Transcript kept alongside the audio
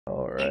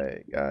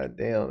right. God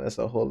damn, that's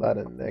a whole lot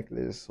of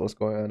necklace. What's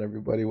going on,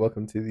 everybody?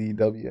 Welcome to the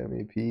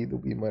WMAP, the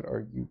We Might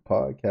Argue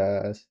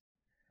podcast.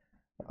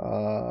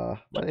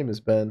 My name is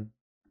Ben,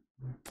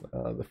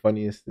 the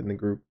funniest in the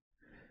group.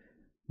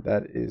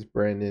 That is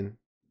Brandon.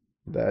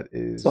 That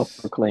is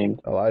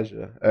Self-proclaimed.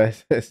 Elijah.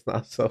 It's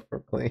not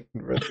self-proclaimed,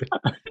 brother.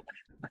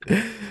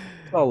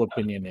 It's all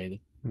opinionated.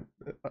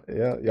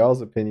 Yeah,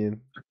 y'all's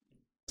opinion.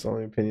 It's the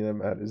only opinion that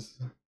matters.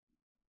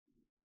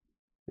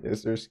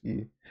 Yes, sir,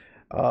 ski.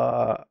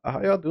 How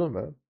y'all doing,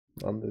 man?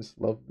 On this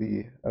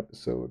lovely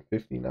episode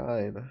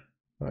 59.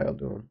 How y'all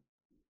doing?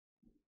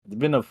 It's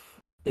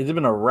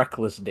been a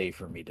reckless day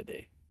for me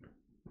today.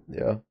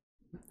 Yeah.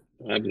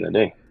 Having a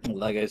day.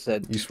 Like I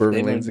said, You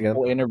swerving lanes again?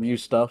 whole interview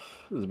stuff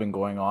has been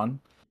going on,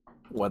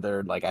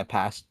 whether like I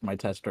passed my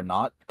test or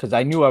not, because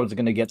I knew I was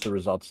gonna get the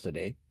results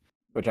today,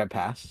 which I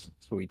passed,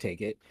 so we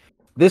take it.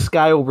 This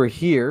guy over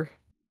here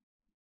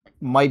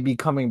might be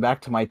coming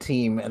back to my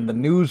team, and the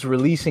news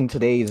releasing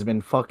today has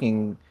been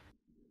fucking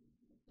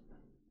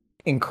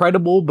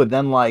incredible, but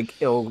then like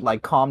it'll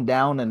like calm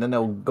down and then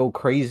it'll go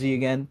crazy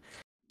again.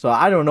 So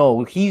I don't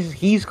know.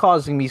 He's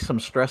causing me some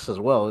stress as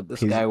well.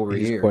 This guy over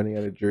he's here. pointing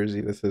at a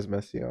jersey that says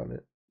Messi on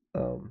it.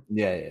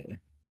 Yeah.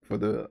 For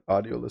the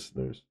audio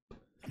listeners.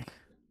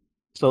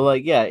 So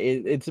like yeah,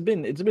 it's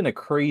been a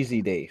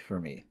crazy day for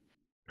me.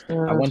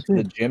 I went to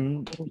the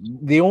gym.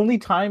 The only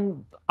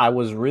time I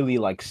was really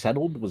like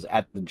settled was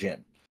at the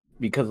gym,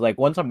 because like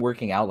once I'm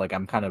working out, like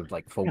I'm kind of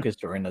like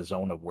focused or in a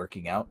zone of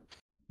working out.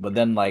 But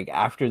then like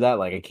after that,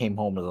 like I came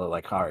home and I was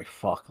like, all right,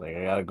 fuck, like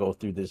I gotta go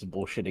through this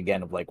bullshit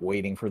again of like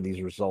waiting for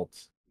these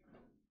results.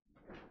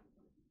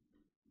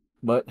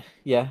 But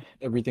yeah,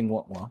 everything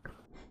went well.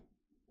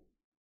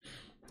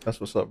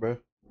 That's what's up, bro.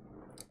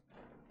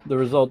 The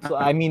results,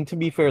 I mean, to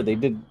be fair, they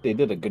did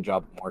a good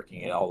job of marking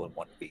it all in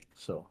 1 week.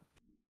 So,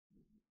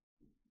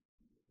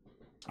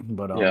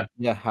 but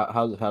yeah,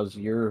 how's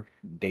your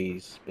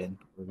days been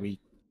or week?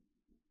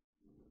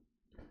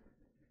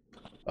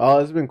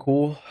 It's been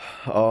cool.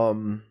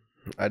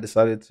 I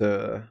decided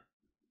to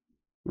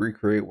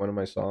recreate one of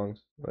my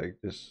songs, like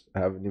just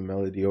have a new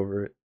melody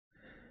over it,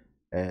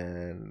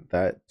 and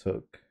that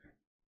took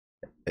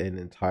an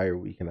entire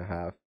week and a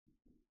half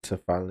to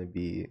finally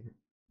be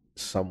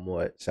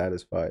somewhat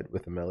satisfied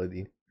with the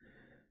melody.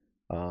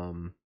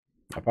 I'll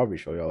probably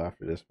show y'all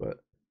after this, but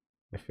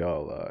if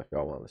y'all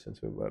want to listen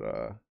to it,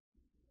 but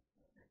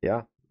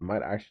yeah,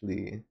 might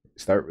actually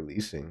start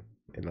releasing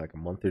in like a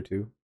month or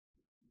two.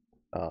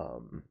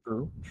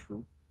 True.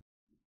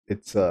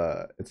 It's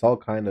all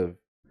kind of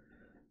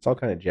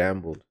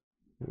jumbled,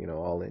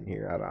 all in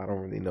here. I don't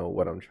really know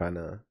what I'm trying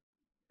to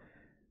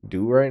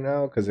do right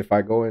now, because if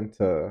I go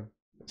into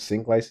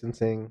sync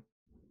licensing,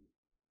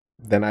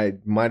 then I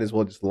might as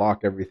well just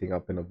lock everything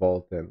up in a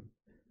vault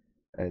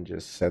and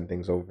just send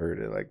things over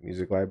to like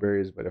music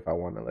libraries. But if I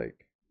want to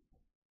like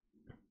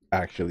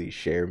actually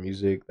share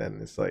music, then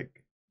it's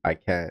like I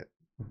can't.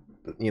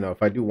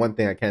 If I do one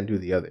thing, I can't do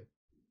the other.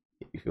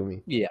 You feel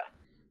me? Yeah.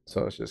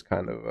 So it's just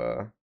kind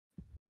of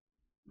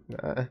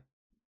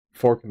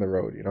fork in the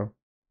road,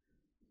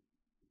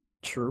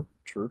 True.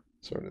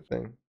 sort of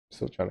thing.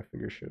 Still trying to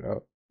figure shit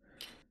out.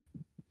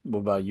 What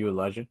about you,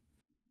 Elijah?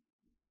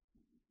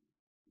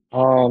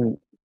 Sure,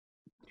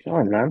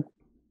 man.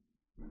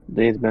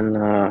 Day's been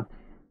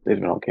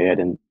okay. I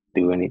didn't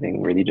do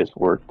anything really, just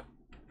worked.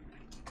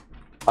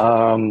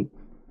 Been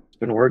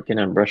working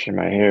and brushing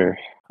my hair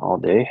all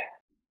day.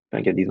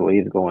 Trying to get these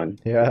waves going.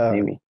 Yeah.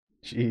 Pay me.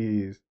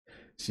 Jeez.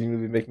 Seem to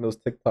be making those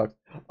TikToks.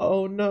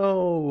 Oh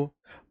no.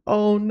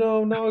 Oh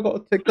no, now I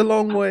gotta take the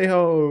long way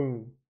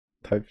home.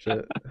 Type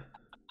shit.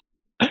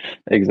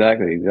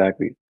 Exactly.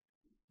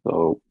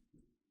 So,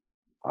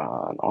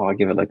 I'll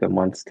give it like a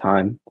month's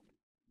time.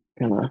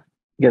 Gonna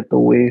get the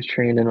waves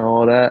trained and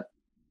all that.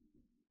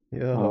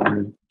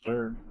 Yeah.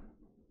 Sure.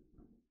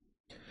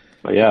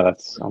 But yeah,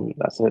 that's it.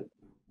 That's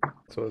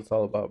what it's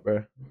all about,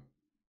 bro.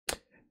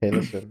 Hey,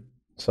 listen.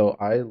 So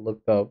I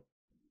looked up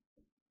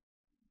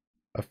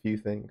a few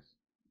things.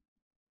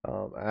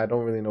 I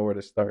don't really know where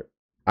to start.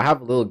 I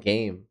have a little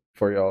game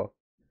for y'all.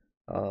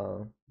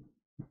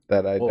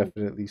 That I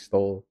definitely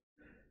stole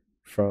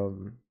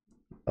from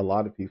a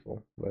lot of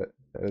people, but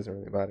that doesn't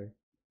really matter.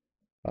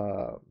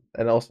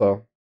 And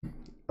also,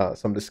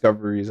 some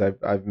discoveries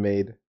I've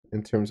made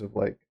in terms of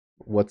like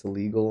what's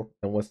illegal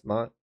and what's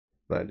not.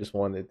 And I just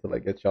wanted to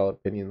like get y'all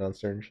opinion on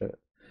certain shit.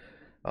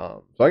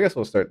 So I guess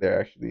we'll start there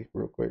actually,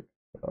 real quick.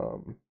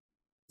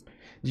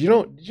 Did you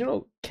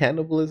know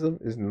cannibalism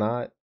is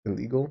not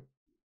illegal?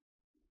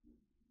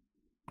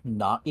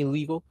 Not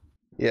illegal?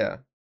 Yeah,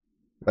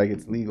 like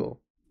it's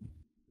legal.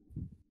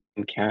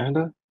 In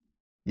Canada?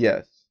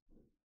 Yes.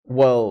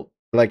 Well,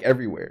 like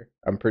everywhere,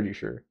 I'm pretty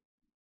sure.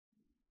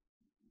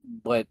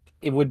 But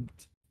it would,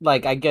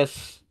 like, I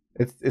guess,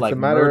 It's like a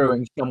matter of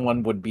murdering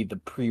someone would be the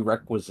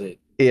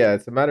prerequisite. yeah,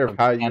 it's a matter of of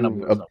how you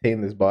cannibalism.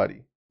 obtain this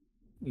body.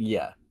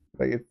 Yeah.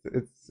 Like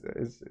it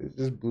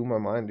just blew my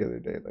mind the other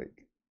day.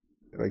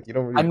 Like you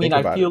don't really I mean, think I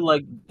about feel it.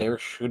 like there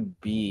should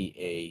be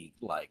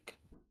a like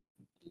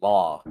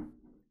law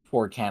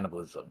for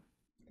cannibalism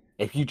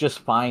if you just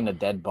find a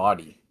dead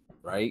body,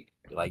 right?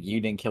 Like you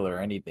didn't kill her or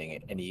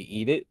anything, and you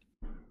eat it,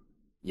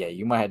 yeah,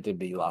 you might have to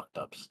be locked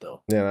up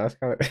still. Yeah, that's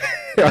kind of.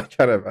 I'm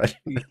trying to imagine.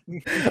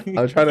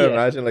 I'm trying to Yeah.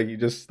 imagine like you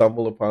just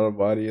stumble upon a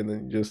body and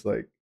then you just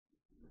like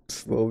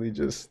slowly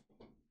just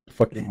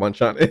fucking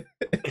munch on it.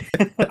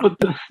 What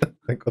the-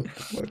 Like what the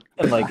fuck?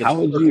 And like it's How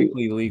would you-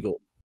 perfectly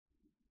legal.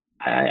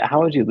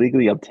 how would you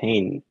legally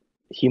obtain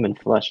human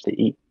flesh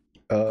to eat?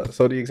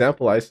 So the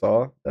example I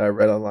saw that I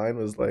read online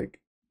was like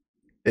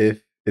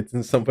if it's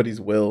in somebody's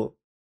will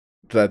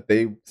that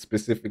they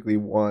specifically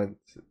want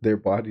their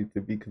body to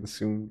be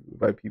consumed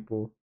by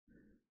people,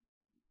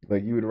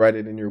 like you would write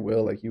it in your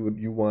will, like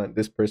you want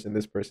this person,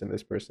 this person,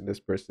 this person, this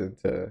person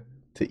to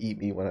eat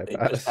me when I They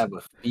pass. just have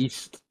a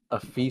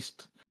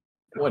feast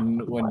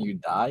when you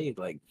die.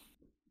 Like,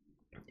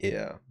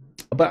 Yeah,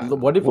 but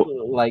what if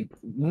like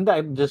isn't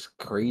that just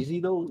crazy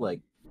though? Like,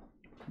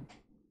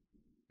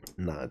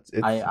 nah,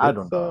 I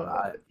don't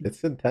know.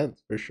 it's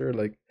intense for sure.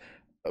 Like,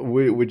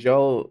 would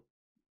y'all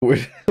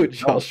would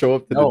y'all No, show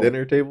up to the no,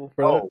 dinner table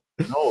for no,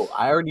 that? no.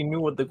 I already knew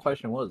what the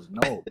question was.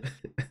 No.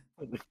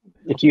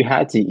 If you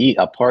had to eat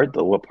a part,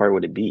 though, what part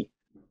would it be?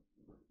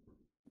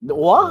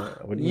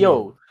 What? What do you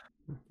Yo.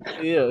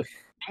 Yeah.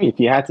 I mean, if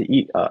you had to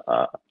eat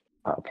a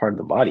part of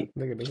the body,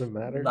 Nigga, it doesn't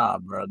matter. Nah,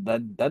 bro.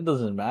 That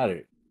doesn't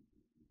matter.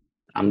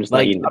 I'm just not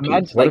Like eating the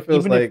imagine piece. What like if it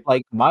was even if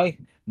like like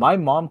my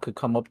mom could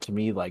come up to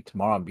me like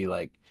tomorrow and be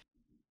like,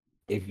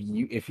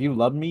 if you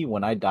love me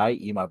when I die,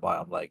 eat my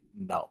body. I'm like,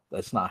 no,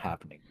 that's not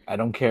happening. I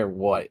don't care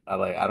what.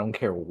 I don't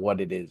care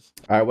what it is.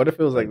 all right, what if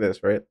it was like Like,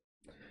 this, right?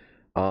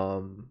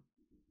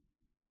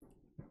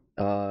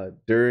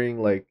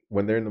 During like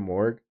when they're in the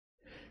morgue,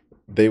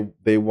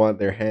 they want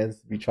their hands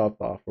to be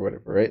chopped off or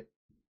whatever, right?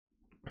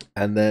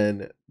 And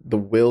then the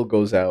will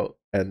goes out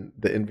and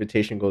the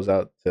invitation goes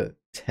out to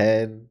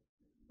 10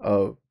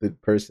 of the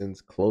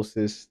person's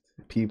closest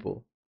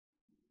people.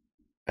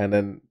 And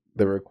then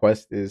the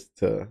request is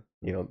to,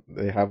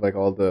 they have like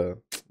all the,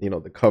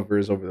 the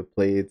covers over the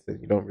plates and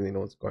you don't really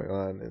know what's going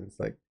on. And it's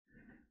like,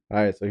 all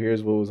right, so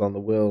here's what was on the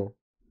will.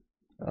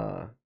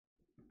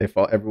 If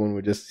everyone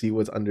would just see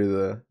what's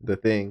under the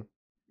thing,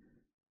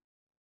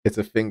 it's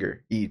a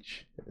finger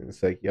each. And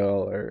it's like,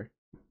 y'all are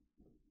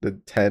the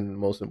 10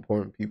 most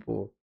important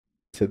people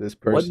to this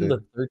what in person.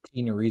 the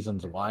 13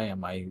 reasons why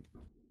am I?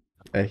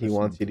 And he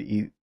wants you to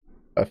eat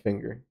a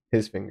finger,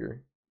 his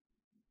finger,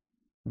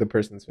 the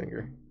person's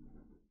finger.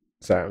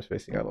 Sorry, I'm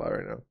spacing out a lot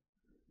right now.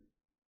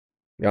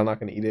 Y'all not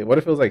gonna eat it? What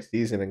if it was like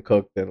seasoned and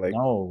cooked and like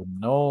No,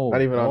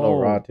 not even on no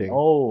raw thing?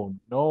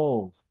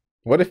 no.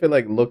 What if it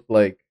like looked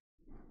like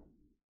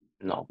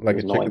No, like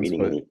there's a no way I'm chicken's eating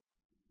foot? any.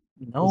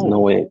 No. There's no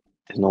way.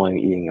 There's no way I'm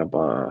eating a.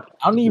 I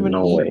don't even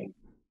no eat. way.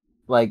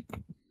 Like,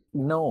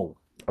 no.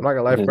 I'm not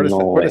gonna lie, There's for the no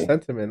for the way.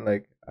 sentiment,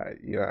 like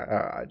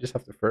I just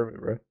have to firm it,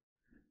 bro.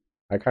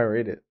 I can't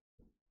rate it.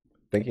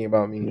 Thinking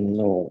about me,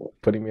 No.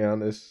 putting me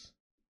on this,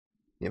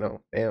 damn,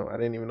 I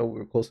didn't even know we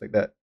were close like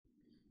that.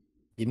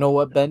 You know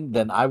what, Ben?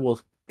 Then I will,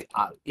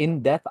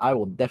 in death, I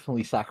will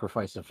definitely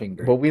sacrifice a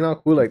finger. But we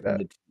not cool like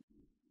that.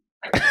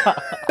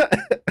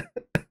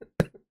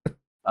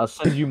 I'll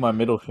send you my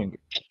middle finger.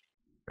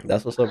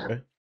 That's what's up, bro.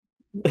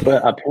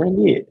 But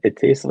apparently it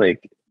tastes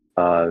like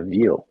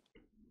veal.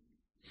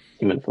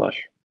 Human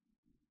flesh.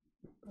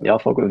 Y'all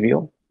fuck with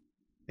veal?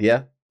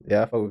 Yeah,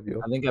 I fuck with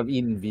veal. I think I've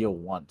eaten veal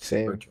once or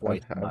Same.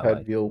 twice in I've my had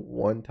life. veal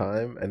one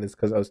time, and it's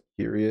because I was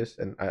curious,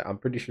 and I'm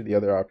pretty sure the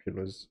other option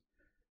was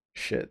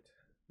shit.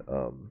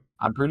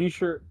 I'm pretty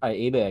sure I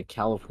ate it at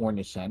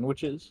California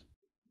Sandwiches,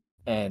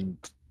 and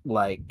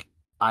like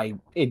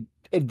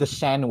the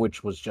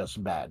sandwich was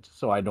just bad,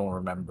 so I don't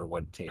remember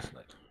what it tastes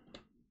like.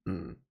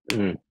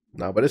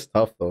 No, but it's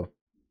tough though.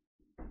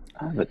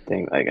 I have a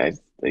thing like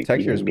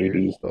Texture is maybe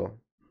weird though.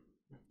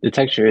 the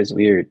texture is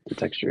weird. The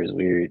texture is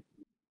weird.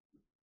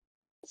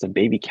 It's a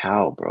baby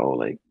cow, bro.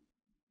 Like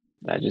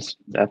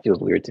that feels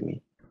weird to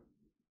me.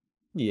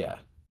 Yeah.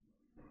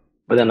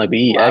 But then like we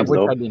eat Well, I eggs wish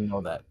though. I didn't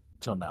know that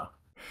till now.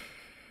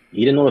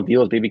 You didn't know a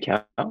veal is baby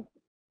cow?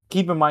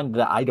 Keep in mind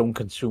that I don't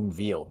consume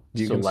veal.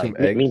 Do you so consume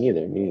like eggs? Me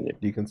neither. Me neither.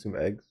 Do you consume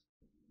eggs?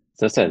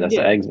 So I said that's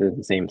Yeah. the eggs are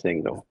the same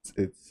thing though.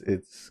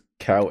 It's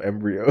cow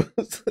embryos.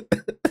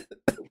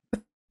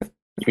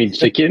 You mean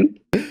chicken?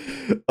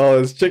 Oh,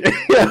 it's chicken.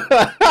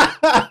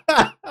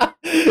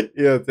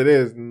 Yeah, today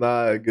is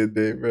not a good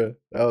day, bro.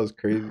 That was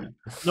crazy.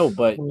 no,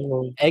 but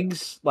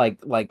eggs like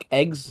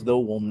eggs though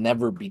will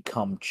never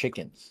become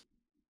chickens.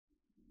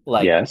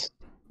 Like yes.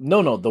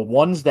 no, the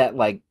ones that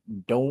like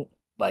don't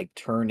like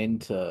turn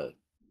into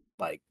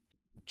like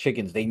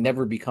chickens, they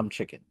never become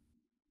chicken.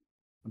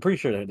 I'm pretty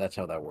sure that's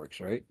how that works,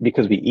 right?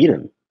 Because we eat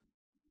them.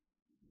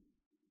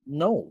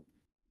 No.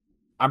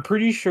 I'm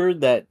pretty sure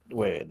that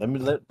wait, let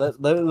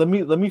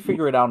me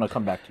figure it out and I'll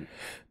come back to you.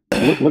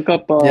 Look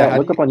up Yeah,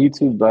 look up on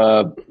YouTube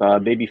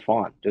baby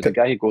fawn. There's a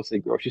guy who goes to the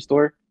grocery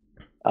store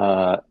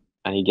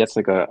and he gets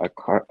like a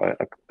carton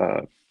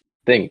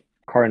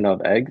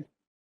of eggs.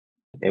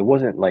 It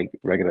wasn't like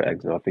regular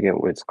eggs though. I forget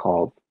what it's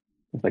called.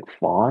 It's like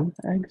fawn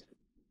eggs.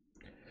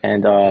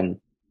 And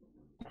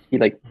he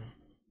like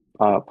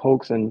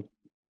pokes and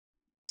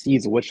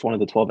sees which one of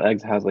the 12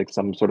 eggs has like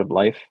some sort of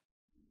life,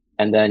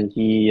 and then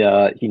he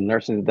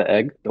nurses the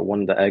egg, the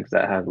one of the eggs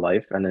that has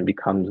life, and then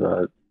becomes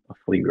a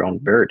fully grown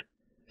bird.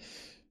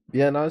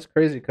 Yeah, no, it's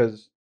crazy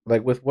because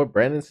like with what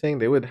Brandon's saying,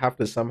 they would have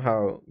to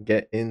somehow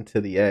get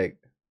into the egg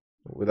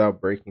without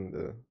breaking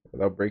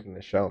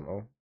the shell.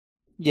 No.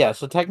 Yeah,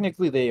 so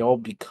technically they all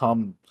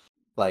become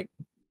like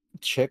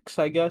chicks,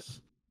 I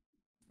guess.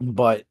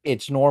 But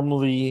it's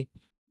normally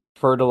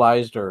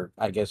fertilized, or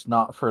I guess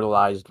not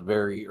fertilized,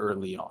 very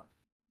early on.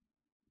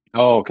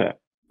 Oh, okay.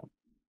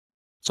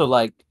 So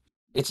like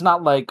it's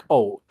not like,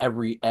 oh,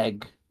 every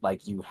egg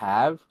like you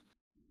have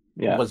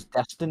Yeah. was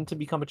destined to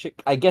become a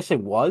chick. I guess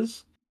it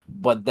was,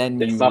 but then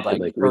They you stopped it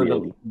like like really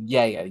early.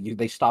 yeah,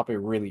 they stop it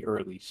really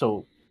early.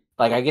 So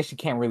like I guess you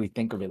can't really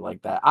think of it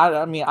like that.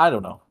 I mean, I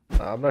don't know.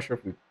 I'm not sure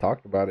if we've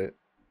talked about it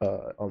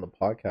on the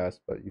podcast,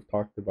 but you've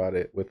talked about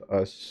it with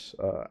us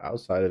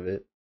outside of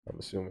it. I'm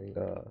assuming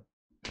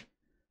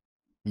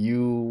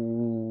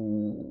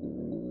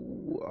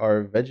you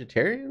are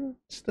vegetarian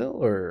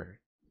still, or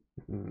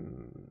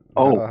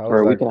Oh, how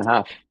for was a that? week and a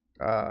half.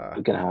 Uh,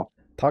 Week and a half.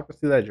 Talk us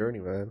through that journey,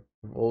 man.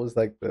 What was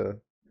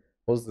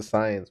the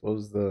science? What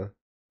was the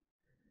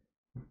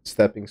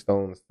stepping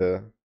stones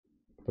to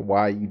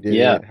why you did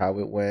Yeah. it, how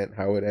it went,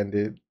 how it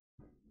ended?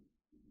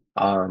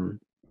 Um,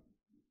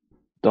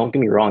 don't get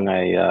me wrong,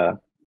 I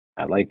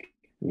like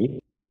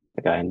meat.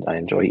 Like I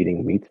enjoy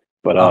eating meat.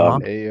 But Uh-huh.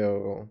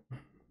 Ayo.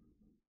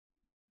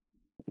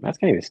 I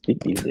can't even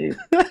speak these days.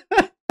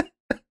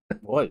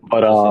 What?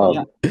 But Just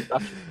said, yeah,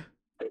 gotcha.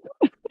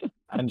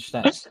 I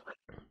understand.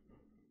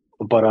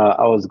 but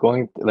I was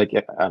going like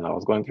I don't know, I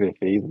was going through a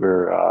phase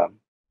where I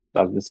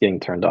was just getting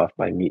turned off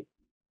by meat.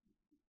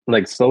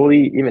 Like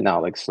slowly, even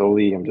now, like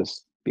slowly, I'm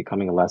just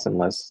becoming less and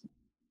less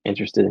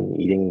interested in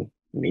eating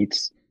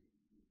meats.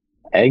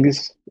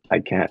 Eggs, I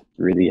can't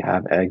really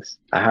have eggs.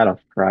 I had a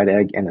fried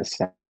egg and a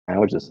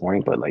sandwich this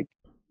morning, but like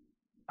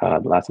the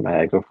last time I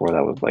had egg before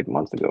that was like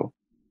months ago.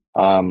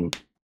 Um,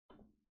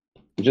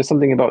 just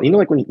something about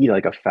like when you eat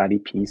like a fatty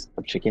piece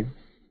of chicken,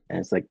 and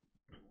it's like,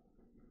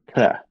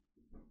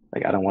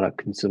 like I don't want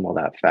to consume all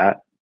that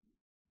fat.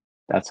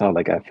 That's how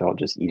like I felt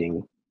just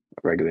eating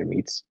regular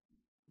meats.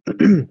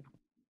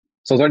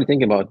 So I was already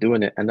thinking about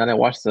doing it, and then I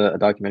watched a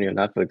documentary on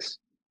Netflix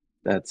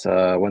that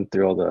went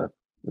through all the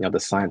the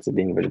science of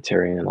being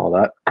vegetarian and all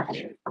that.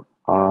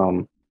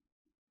 Um,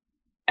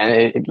 and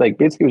it like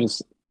basically was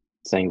just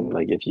saying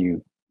like if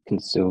you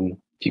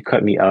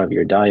cut meat out of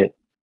your diet,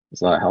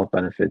 there's a lot of health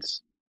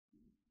benefits.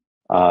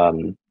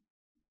 Um,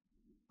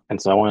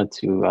 and so I wanted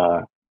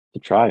to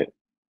try it,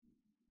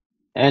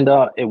 and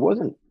it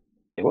wasn't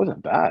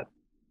bad.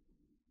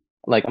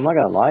 Like I'm not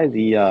gonna lie,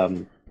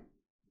 the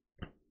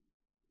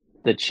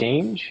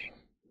change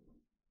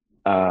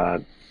uh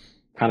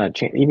kind of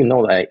change even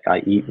though I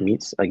eat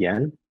meats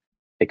again,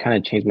 it kind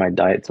of changed my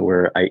diet to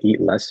where I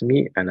eat less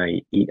meat and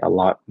I eat a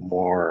lot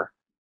more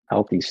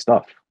healthy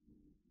stuff.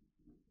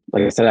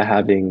 Like instead of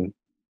having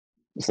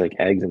just like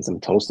eggs and some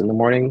toast in the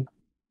morning,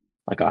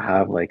 like I'll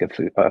have like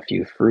a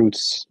few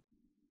fruits,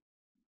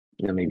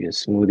 maybe a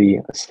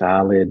smoothie, a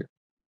salad,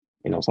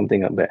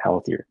 something a bit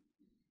healthier.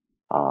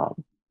 Um,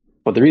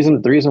 but the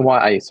reason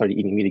why I started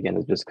eating meat again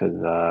is just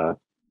because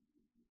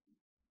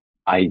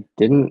I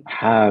didn't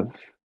have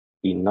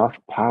enough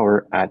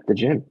power at the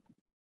gym.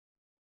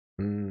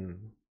 Mm.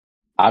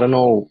 I don't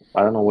know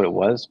what it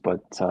was, but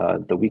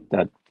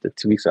the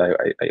 2 weeks I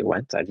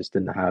went, I just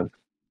didn't have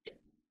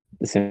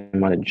the same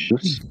amount of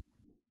juice.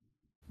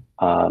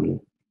 Um,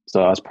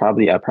 so I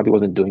probably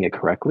wasn't doing it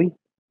correctly.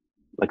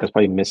 Like I was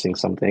probably missing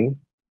something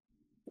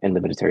in the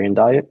vegetarian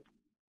diet,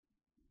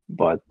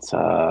 but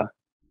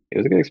it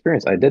was a good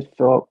experience. I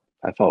felt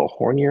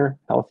hornier,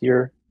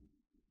 healthier.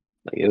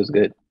 Like it was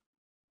good.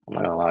 I'm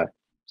not gonna lie.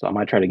 So I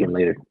might try it again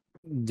later.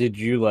 Did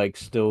you like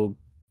still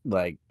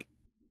like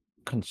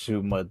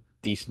consume a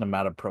decent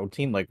amount of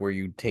protein? Like, were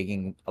you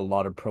taking a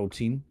lot of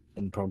protein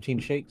in protein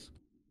shakes?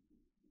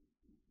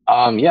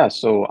 Yeah,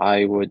 so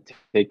I would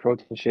take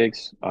protein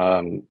shakes.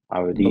 I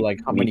would But eat like,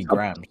 how many meat up.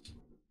 grams?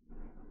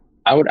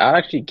 I'd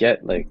actually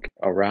get like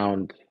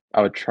around.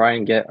 I would try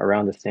and get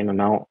around the same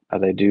amount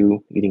as I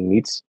do eating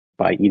meats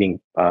by eating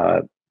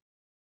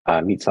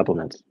meat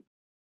supplements,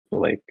 so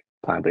like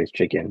plant-based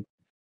chicken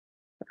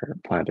or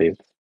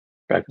plant-based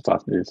breakfast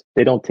sausages.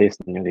 They don't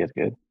taste nearly as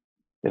good.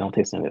 They don't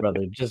taste nearly as good.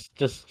 Brother,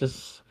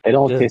 They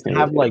don't just taste nearly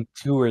as have good. like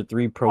 2 or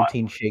 3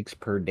 protein shakes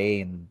per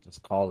day and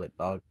just call it,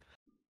 dog.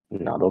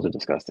 No, those are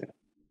disgusting.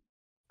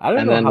 I don't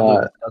And know then how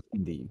they're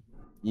disgusting to you.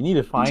 You need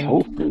to find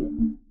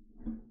tofu.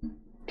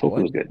 Tofu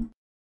what? was good.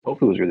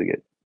 Tofu was really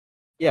good.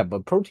 Yeah,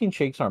 but protein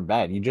shakes aren't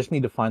bad. You just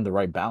need to find the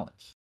right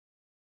balance.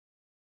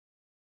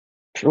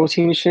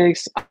 Protein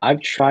shakes,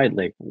 I've tried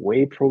like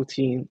whey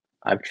protein.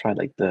 I've tried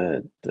like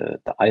the No,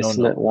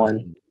 isolate one.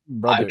 listen, I've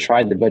brother.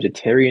 tried the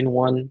vegetarian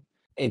one.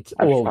 It's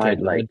I've okay. tried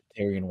The like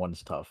vegetarian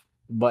one's tough,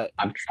 but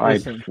I've tried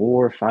listen,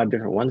 4 or 5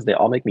 different ones. They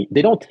all make me.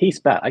 They don't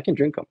taste bad. I can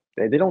drink them.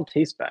 They don't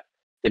taste bad.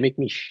 They make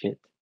me shit.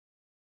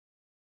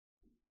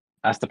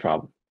 That's the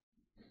problem.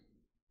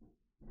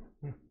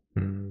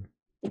 Mm.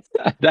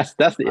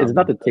 it's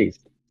not the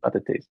taste. Not the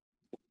taste.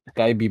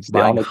 Guy be It's they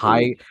buying all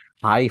make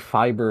high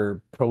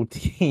fiber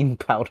protein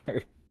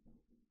powder.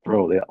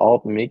 bro, they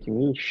all making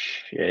me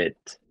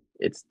shit.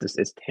 It's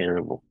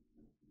terrible.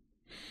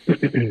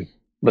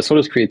 But so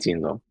does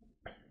creatine though.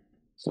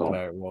 So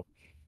Alright, well,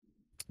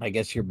 I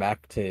guess you're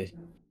back to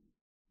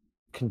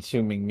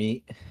consuming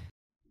meat.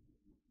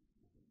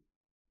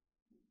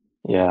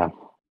 yeah,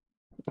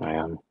 I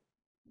am.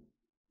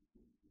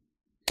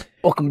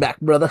 Welcome back,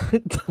 brother.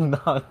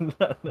 No.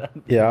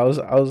 Yeah, I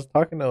was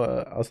talking to one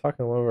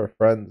of our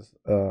friends,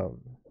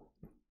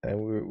 and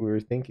we were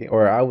thinking,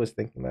 or I was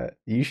thinking that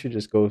you should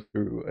just go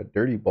through a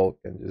dirty bulk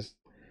and just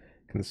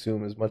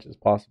consume as much as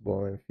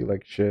possible and feel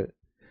like shit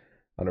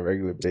on a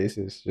regular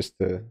basis, just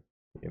to,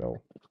 you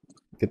know,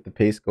 get the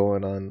pace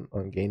going on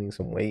gaining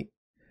some weight,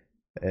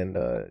 and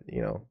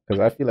because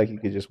I feel like you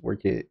could just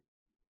work it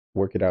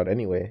out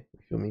anyway. You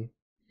feel me?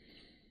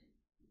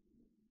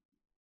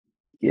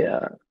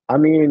 Yeah, I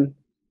mean,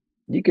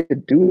 you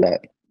could do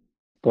that,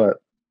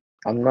 but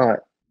I'm not.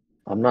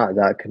 I'm not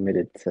that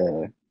committed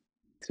to it.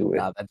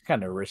 Nah, that's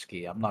kind of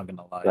risky. I'm not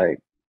gonna lie. Like,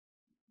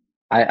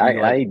 I, You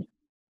I, like, I,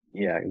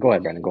 yeah. Go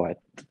ahead, Brandon. Go ahead.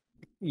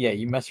 yeah,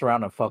 you mess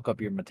around and fuck up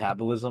your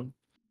metabolism,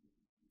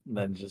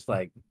 then just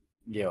like,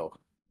 yo,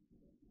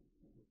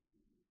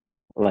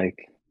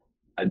 Like,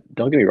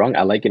 don't get me wrong.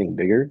 I like getting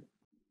bigger.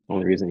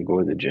 Only reason you go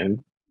to the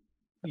gym,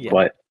 yeah,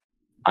 but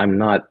I'm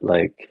not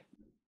like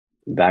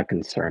that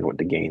concerned with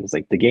the gains.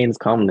 Like the gains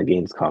come, the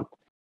gains come.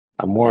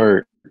 I'm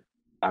more,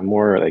 I'm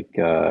more like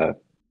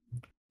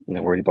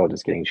worried about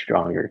just getting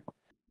stronger.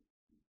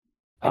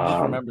 I just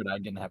Um, remembered I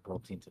didn't have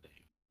protein today.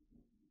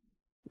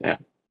 yeah.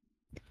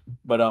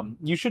 But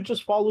you should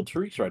just follow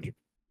Tariq's regimen.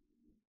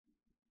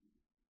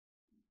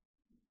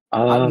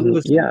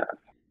 Listen, Yeah,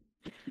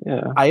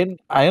 yeah.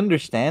 I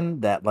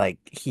understand that like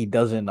he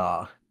doesn't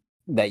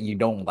that you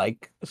don't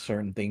like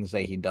certain things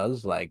that he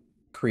does, like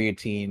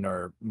creatine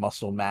or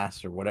muscle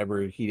mass or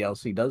whatever he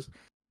does.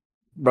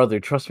 Brother,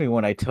 trust me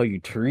when I tell you,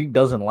 Tariq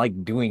doesn't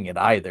like doing it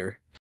either.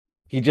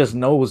 He just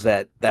knows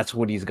that that's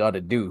what he's got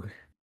to do.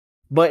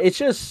 But it's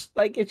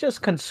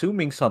just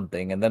consuming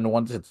something, and then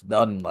once it's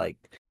done, like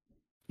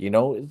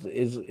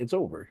it's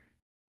over.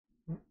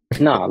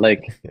 No,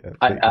 like Yeah,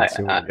 I, take I,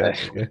 consume it I again.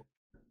 Okay.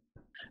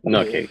 no,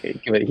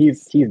 okay. But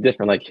he's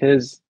different. Like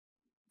his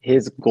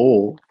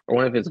goal or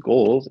one of his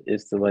goals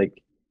is to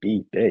like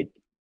be big.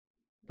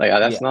 Like Yeah,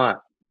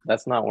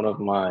 that's not one of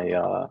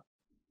my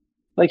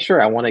like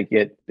sure I want to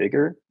get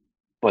bigger,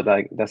 but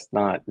like that's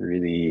not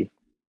really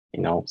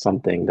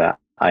something that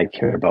I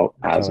care about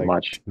It's not as like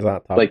much. it's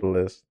not top of Like the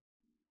list.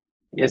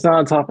 it's not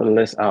on top of the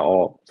list at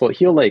all. So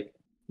he'll like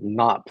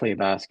not play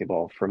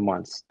basketball for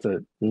months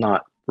to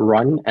not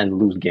run and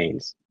lose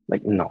gains.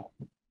 Like no,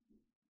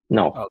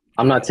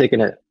 I'm not okay,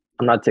 taking it.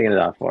 I'm not taking it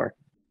that far.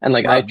 And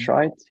like I bro.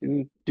 try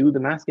to do the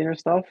mass gainer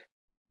stuff.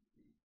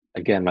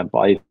 Again, my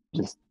body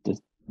just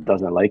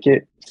doesn't like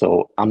it.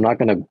 So I'm not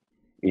gonna,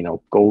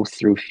 go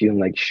through feeling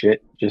like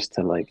shit just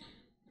to like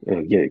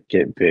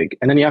get big.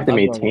 And then you have I'm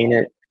to not gonna maintain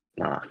it.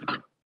 Nah.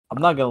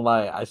 I'm not gonna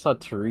lie. I saw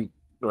Tariq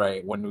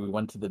right when we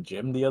went to the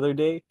gym the other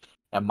day,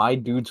 and my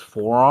dude's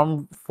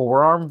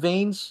forearm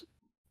veins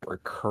were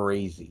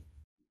crazy.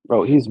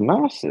 Bro, he's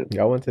massive.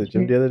 Y'all went to the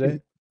gym He's, the other day?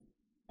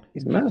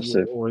 he's Yeah,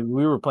 massive. we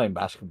were playing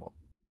basketball,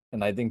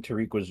 and I think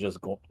Tariq was just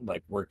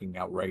like working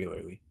out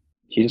regularly.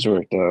 He's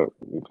worked out.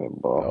 We play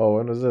ball. Oh,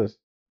 when was this?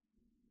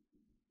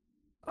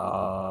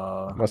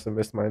 Uh, Must have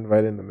missed my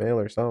invite in the mail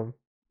or something.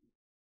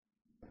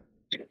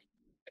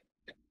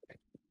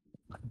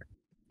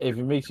 if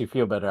it makes you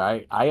feel better,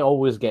 I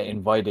always get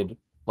invited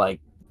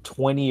like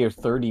 20 or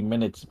 30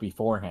 minutes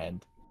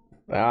beforehand.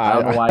 I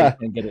don't know why I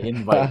can't get an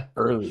invite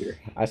earlier.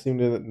 I seem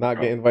to not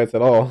get invites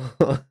at all.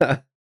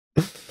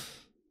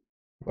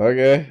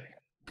 Okay.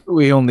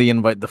 We only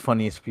invite the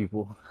funniest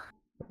people.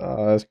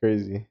 Oh, that's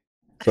crazy.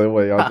 So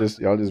what, y'all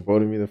just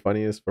voted me the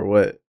funniest for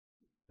what?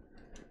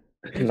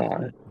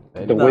 Nah.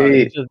 The No,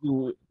 way it's just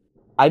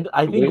I the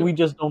think way we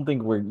just don't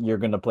think you're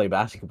gonna play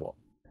basketball.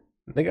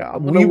 Nigga,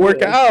 I'm We gonna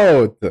work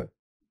out.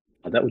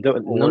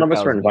 none of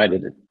us were Workouts.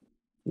 invited.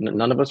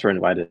 None of us were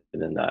invited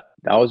in that.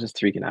 That was just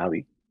Tariq and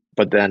Ali.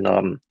 But then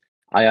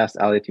I asked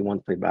Ali if he wanted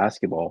to play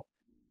basketball,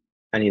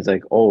 and he's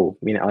like, "Oh,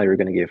 me and Ali were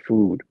gonna get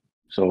food.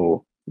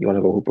 So you want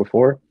to go hoop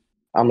before?"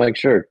 I'm like,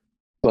 "Sure."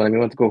 So then we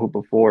went to go hoop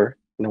before,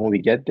 and then when we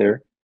get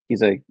there,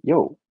 he's like,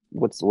 "Yo,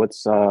 what's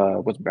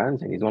Brandon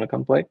saying? He's want to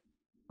come play?"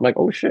 I'm like,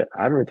 "Oh shit,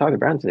 I haven't even talked to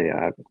Brandon today.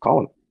 I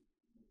call him."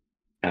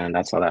 And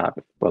that's how that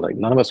happened. But like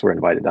none of us were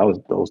invited. That was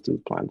those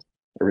two plans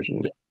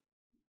originally.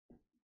 Yeah.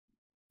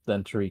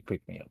 Then Tariq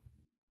picked me up.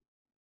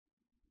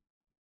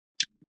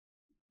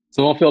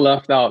 So don't feel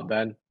left out,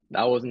 Ben.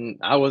 I wasn't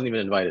even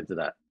invited to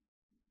that.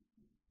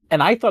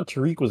 And I thought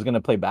Tariq was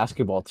gonna play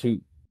basketball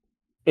too.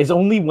 It's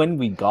only when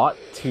we got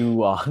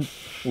to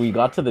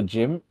the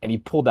gym and he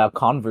pulled out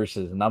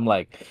Converses, and I'm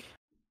like,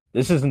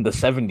 This isn't the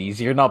 70s.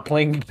 You're not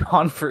playing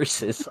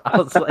Converses. I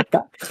was like,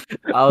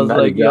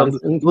 Magic yo,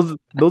 Johnson.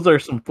 those are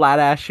some flat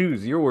ass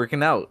shoes. You're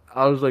working out.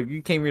 I was like,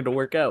 you came here to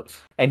work out,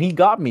 and he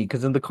got me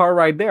because in the car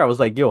ride there, I was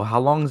like, yo, how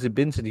long has it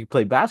been since you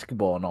played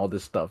basketball and all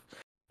this stuff?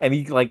 And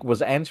he like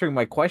was answering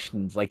my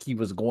questions like he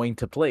was going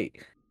to play.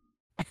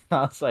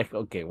 I was like,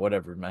 okay,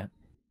 whatever, man.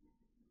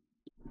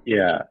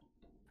 Yeah.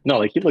 No,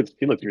 like he looks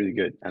really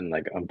good, and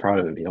like I'm proud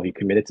of him. You know, he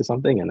committed to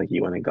something, and like he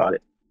went and got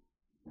it.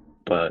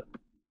 But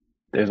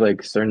there's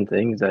like certain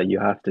things that you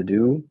have to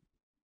do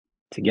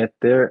to get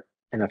there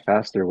in a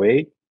faster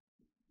way,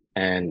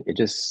 and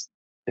it's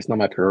not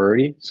my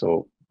priority.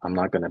 So I'm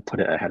not gonna put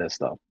it ahead of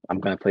stuff. I'm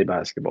gonna play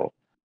basketball.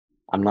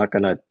 I'm not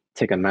gonna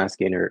take a mass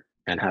gainer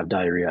and have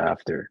diarrhea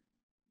after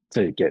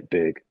to get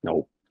big.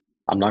 No,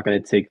 I'm not gonna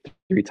take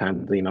 3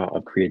 times the amount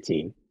of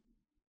creatine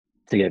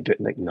to get big.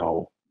 Like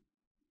no,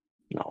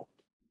 no,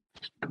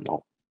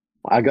 no.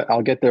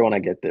 I'll get there when I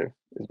get there.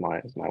 Is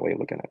my way of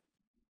looking at it.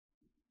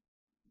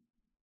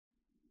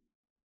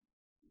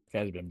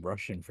 This guy's been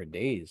brushing for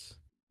days.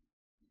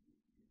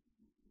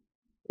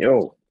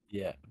 Yo,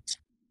 Yeah.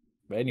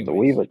 But the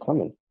anyways, wave are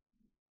coming.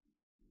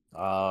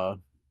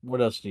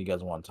 what else do you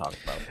guys want to talk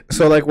about?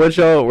 So like, where'd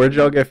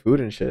y'all get food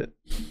and shit?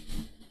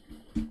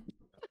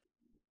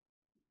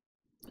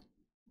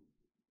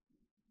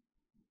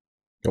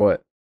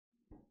 What?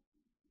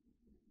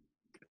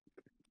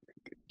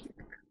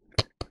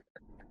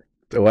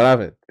 So what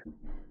happened?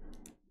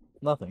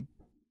 Nothing.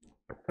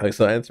 Like,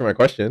 so answer my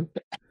question.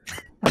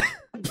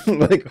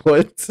 Like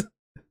what?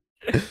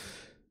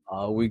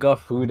 We got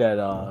food at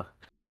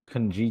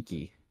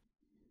Kanjiki.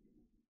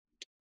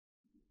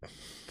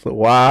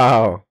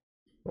 Wow.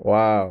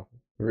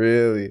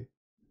 Really?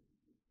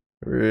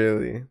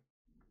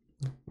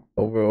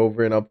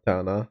 Over in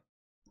Uptown, huh?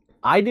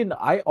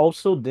 I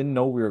also didn't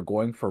know we were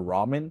going for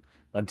ramen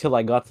until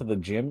I got to the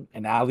gym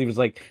and Ali was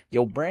like,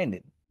 "Yo,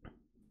 Brandon."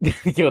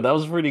 Yo, that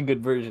was a pretty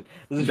good version.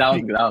 That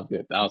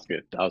was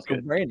good.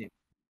 Yo, Brandon,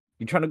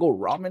 you trying to go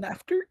ramen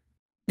after?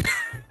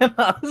 And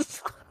I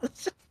was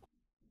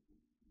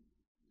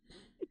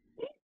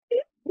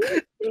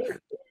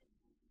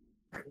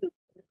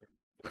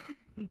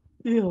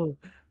Yo,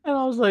 and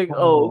I was like,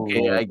 "Oh,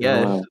 okay, I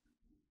guess." God.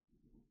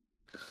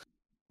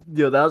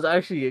 Yo, that was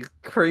actually a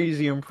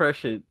crazy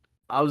impression.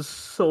 I was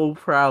so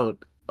proud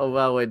of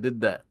how I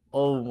did that.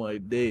 Oh my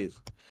days.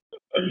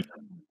 That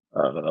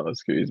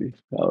was crazy.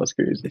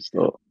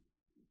 Still,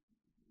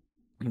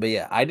 But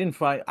yeah, I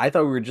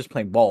thought we were just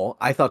playing ball.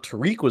 I thought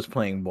Tariq was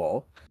playing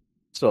ball.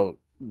 So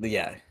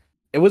yeah.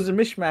 It was a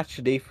mismatch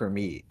today for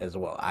me as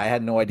well. I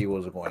had no idea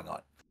what was going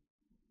on.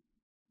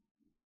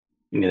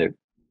 neither.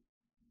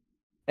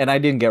 And I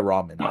didn't get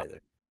ramen either.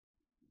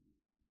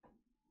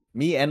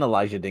 Me and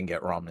Elijah didn't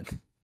get ramen.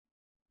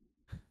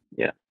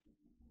 Yeah.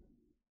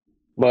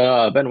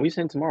 But Ben, we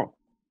seen tomorrow.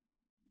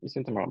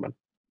 Ben.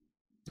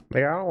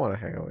 Like, I don't want to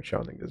hang out with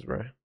y'all niggas,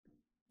 bro.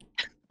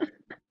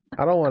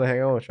 I don't want to hang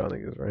out with y'all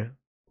niggas, bro.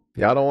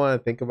 Y'all don't want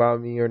to think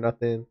about me or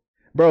nothing.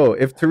 Bro,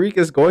 if Tariq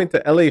is going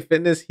to LA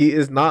Fitness, he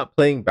is not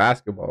playing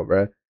basketball,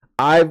 bro.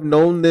 I've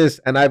known this,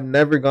 and I've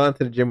never gone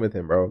to the gym with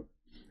him, bro.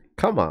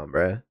 Come on,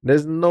 bro.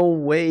 There's no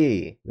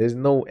way.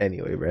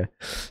 Anyway, bro.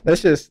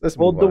 Let's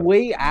Well, move the on.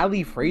 way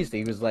Ali phrased it,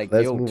 he was like,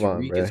 Let's "Yo, move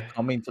on, Tariq bruh. is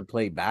coming to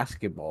play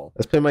basketball."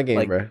 Let's play my game,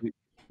 Like, bro.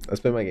 Let's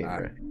play my game, bro.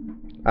 Alright.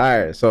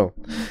 All right, so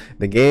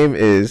the game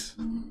is.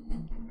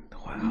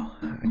 Wow,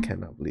 I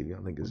cannot believe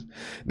y'all niggas.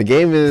 The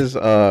game is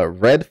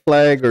red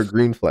flag or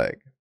green flag.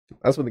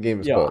 That's what the game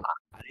is called.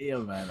 Yeah,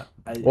 man.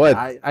 What?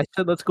 I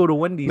said let's go to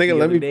Wendy's. Nigga, the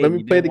let other me day. let me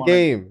You play didn't the wanna-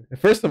 game.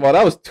 First of all,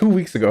 that was 2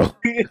 weeks ago.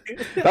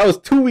 That was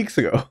 2 weeks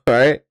ago. All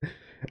right,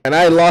 and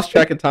I lost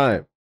track of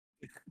time.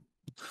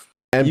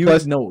 And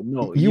plus,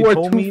 no, you are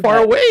told too me far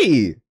that-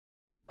 away.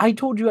 I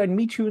told you I'd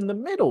meet you in the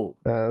middle.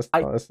 That's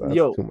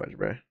yo, too much,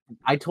 bro.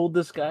 I told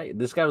this guy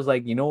was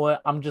like, you know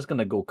what? I'm just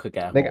gonna go cook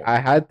at Nigga, home. I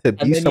had to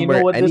be And then somewhere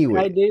you know what anyway.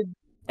 this guy did?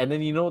 And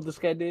then you know what this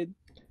guy did?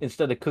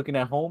 Instead of cooking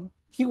at home,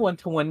 he went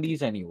to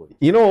Wendy's anyway.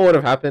 You know what would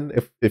have happened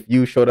if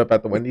you showed up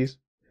at the Wendy's?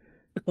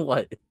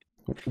 What?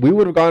 We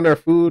would have gotten our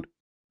food.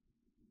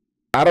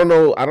 I don't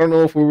know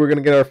if we were gonna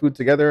get our food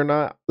together or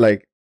not.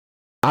 Like,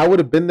 I would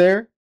have been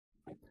there,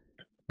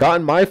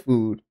 gotten my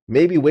food,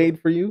 maybe wait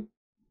for you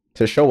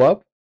to show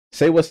up,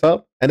 say what's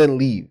up, and then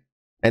leave,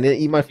 and then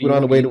eat my food you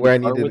on the wouldn't way be to in where I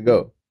the car needed to with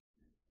go.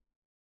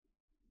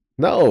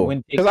 No,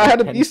 wouldn't take because I like had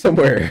to 10 be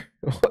somewhere.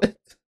 What?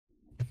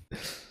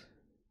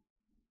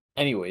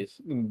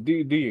 Anyways, do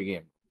your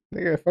game.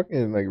 Nigga,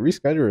 fucking like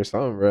reschedule or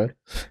something, bro.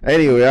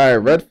 Anyway, all right,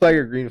 red flag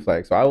or green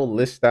flag. So I will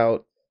list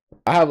out.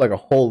 I have like a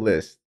whole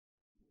list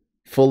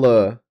full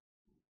of.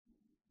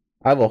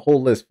 I have a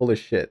whole list full of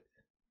shit.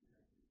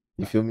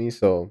 You feel me?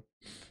 So,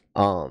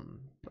 I'm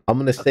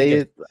gonna say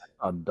it.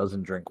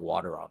 Doesn't drink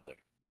water on there.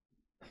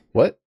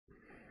 What?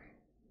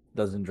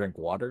 Doesn't drink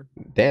water.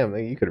 Damn,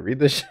 nigga, you could read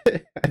this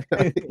shit.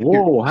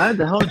 Whoa, how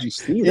the hell did you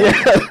see Yeah,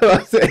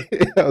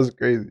 that? that was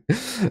crazy.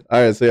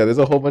 All right, so yeah, there's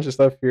a whole bunch of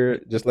stuff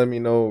here. Just let me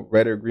know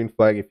red or green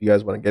flag if you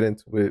guys want to get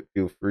into it.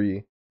 Feel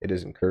free. It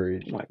is Oh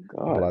encouraged. my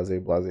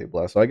god.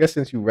 Blah. So I guess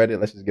since you read it,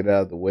 let's just get it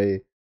out of the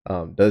way.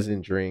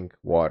 Doesn't drink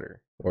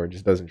water or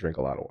just doesn't drink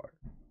a lot of water.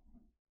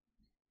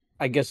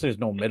 I guess there's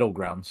no middle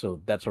ground,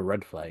 so that's a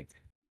red flag.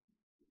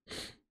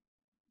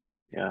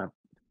 Yeah.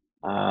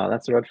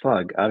 That's a red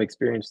flag. I've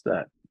experienced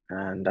that,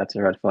 and that's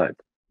a red flag.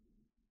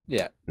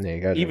 Yeah, Yeah,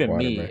 you gotta drink even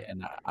water, me, man.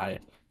 and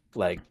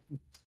like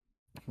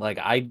like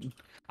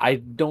I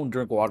don't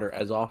drink water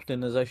as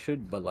often as I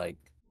should, but like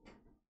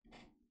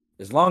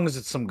as long as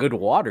it's some good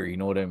water, you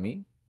know what I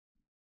mean?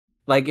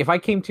 Like if I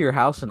came to your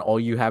house and all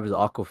you have is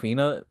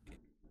Aquafina,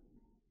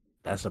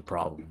 that's a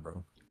problem,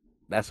 bro.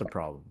 That's a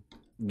problem.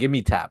 Give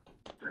me tap.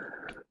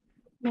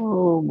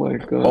 Oh my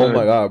Oh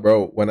my god. god,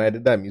 bro! When I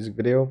did that music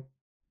video,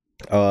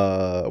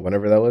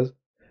 whenever that was,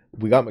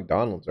 we got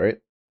McDonald's, right?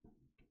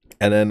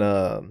 And then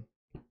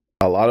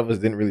a lot of us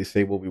didn't really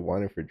say what we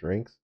wanted for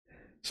drinks,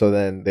 so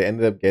then they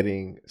ended up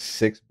getting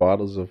 6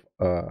 bottles of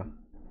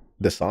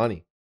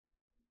Dasani,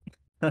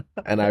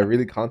 and I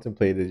really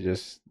contemplated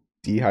just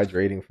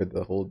dehydrating for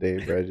the whole day,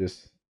 bro.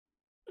 Just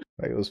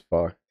like it was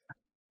fucked.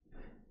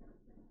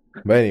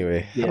 But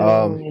anyway,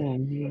 Oh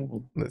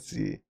man. let's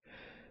see.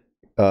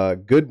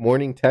 Good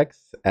morning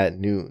texts at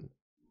noon.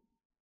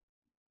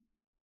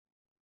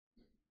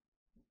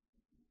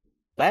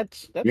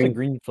 That's a Green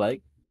green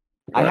flag.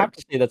 I flag. have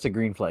to say that's a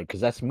green flag because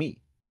that's me.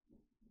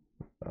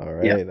 All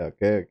Yeah. right,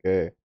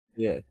 okay.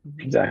 Yeah.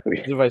 Exactly.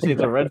 If I say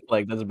it's a red Exactly.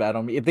 flag, that's bad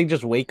on me. If they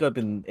just wake up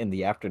in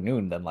the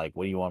afternoon, then like,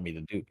 what do you want me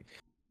to do?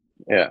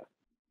 Yeah.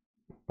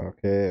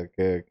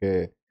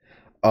 Okay.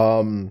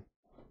 Um,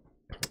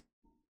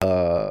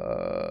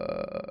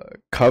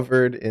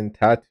 covered in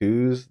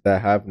tattoos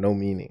that have no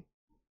meaning.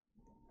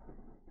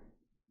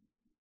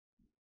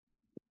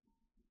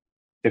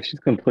 If she's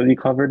completely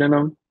covered in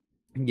them,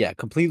 Yeah,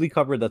 completely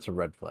covered. That's a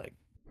red flag.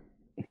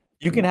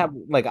 You can no. have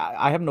like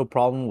I have no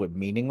problem with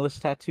meaningless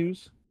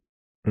tattoos.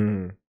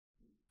 Mm.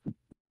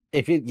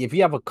 If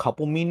you have a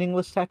couple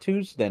meaningless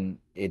tattoos, then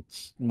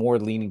it's more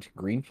leaning to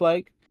green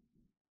flag.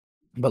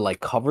 But like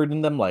covered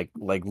in them, like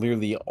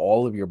literally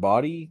all of your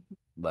body,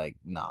 like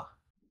nah.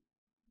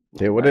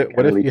 Yeah, Like what if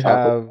heavily you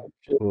chocolate have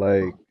shit.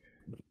 like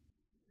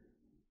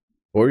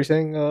what were you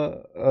saying,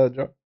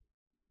 John?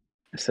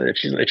 I said if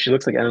she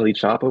looks like Emily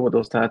Chopper with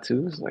those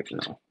tattoos, like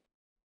no,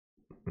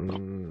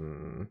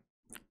 Mm.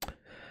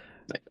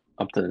 like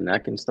up to the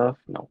neck and stuff,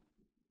 no.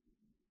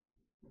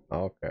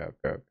 Okay.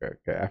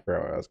 I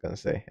forgot what I was gonna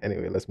say.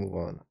 Anyway, let's move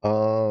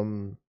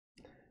on.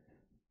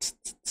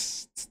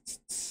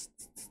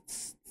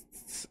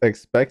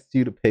 Expects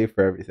you to pay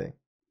for everything.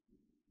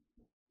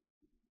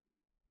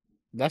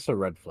 That's a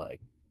red flag.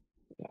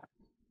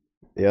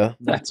 Yeah.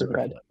 That's a Red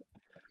red. flag.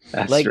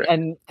 That's Like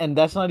red. and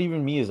that's not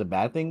even me as a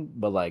bad thing,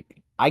 but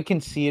like I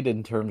can see it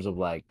in terms of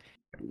like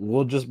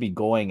we'll just be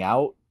going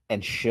out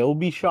and she'll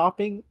be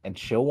shopping and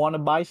she'll want to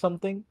buy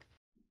something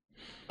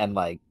and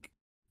like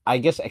I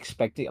guess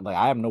expecting like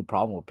I have no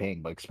problem with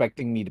paying, but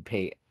expecting me to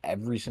pay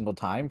every single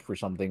time for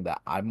something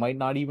that I might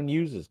not even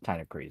use is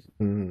kind of crazy.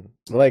 Mm.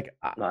 Like,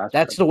 No, that's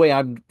That's red. the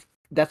way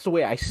that's the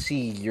way I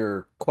see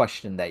your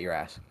question that you're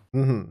asking.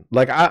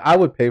 like I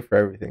would pay for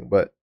everything,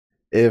 but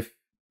if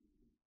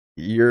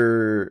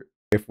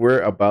if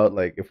we're about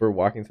like if we're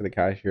walking to the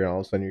cashier and all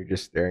of a sudden you're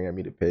just staring at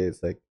me to pay,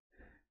 it's like,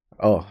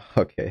 oh,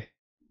 okay,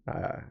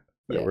 Yeah.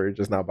 we're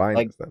just not buying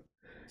Like this then.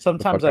 The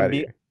sometimes fuck out of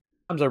here.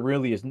 sometimes I'm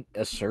really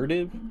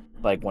assertive,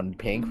 like when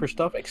paying for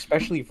stuff,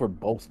 especially if we're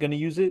both gonna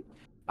use it.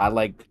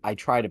 I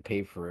try to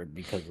pay for it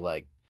because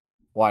like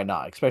why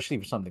not? Especially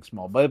for something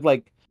small. But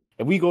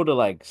if we go to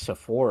like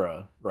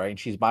Sephora, right, and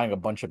she's buying a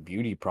bunch of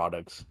beauty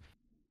products,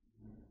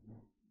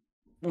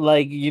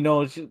 like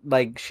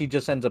like she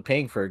just ends up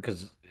paying for it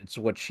because it's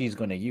what she's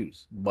gonna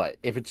use. But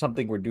if it's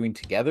something we're doing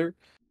together,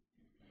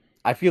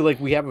 I feel like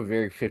we have a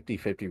very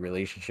 50-50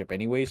 relationship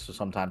anyway. So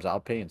sometimes I'll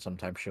pay and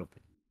sometimes she'll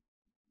pay.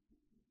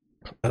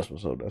 That's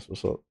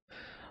what's up.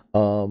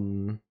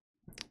 Um,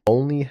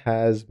 only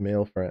has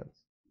male friends.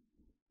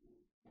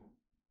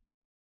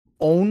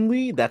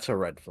 Only that's a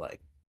red flag.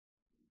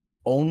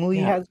 Only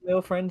Yeah. has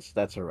male friends,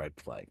 that's a red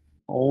flag.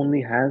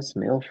 Only has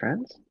male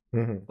friends?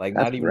 Mm-hmm. Like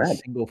That's not even red.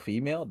 single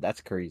female, that's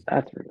crazy.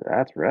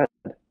 That's red.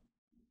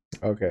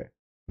 Okay.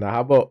 Now,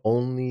 how about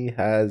only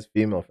has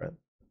female friends?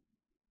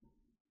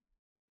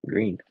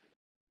 Green.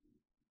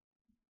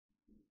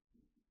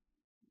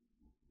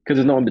 Because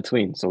there's no in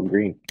between, so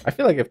green. I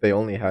feel like if they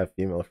only have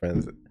female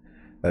friends,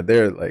 that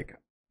they're like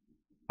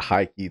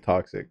high key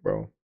toxic,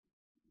 bro.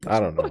 I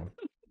don't know.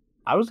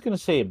 I was gonna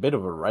say a bit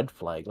of a red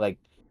flag, like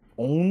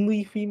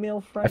only female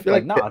I friends, feel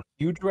like like not a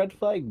huge red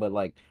flag, but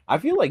like I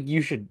feel like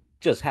you should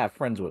just have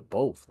friends with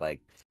both. Like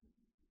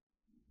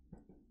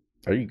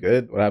are you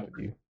good? What happened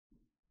to you?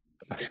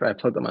 I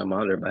plugged up my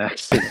monitor by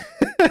accident.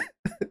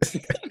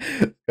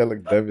 I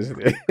look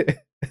devastated.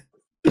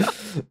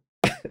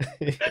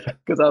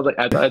 Because I was like,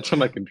 I turned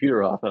my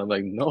computer off, and I'm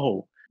like,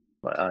 no.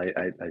 But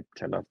I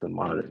turned off the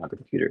monitor, not the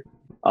computer.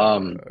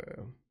 yeah,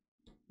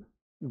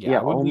 Yeah,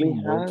 I would only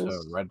lean more to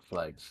has. red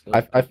flags still,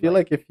 I because feel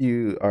like if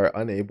you are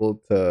unable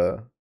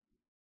to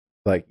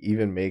like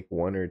even make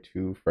one or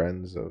two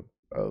friends of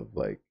of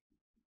like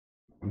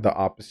the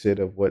opposite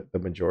of what the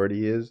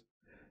majority is,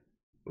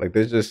 like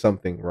there's just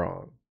something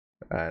wrong.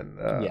 And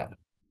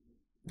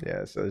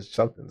yeah, so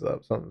something's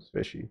up, something's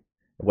fishy.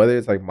 Whether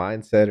it's like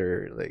mindset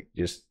or like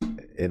just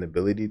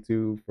inability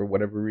to, for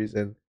whatever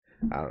reason,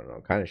 I don't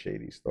know, kind of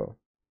shady still.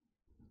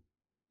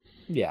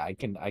 Yeah, I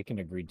can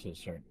agree to a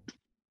certain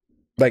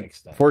Like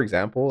extent. for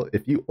example,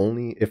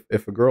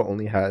 if a girl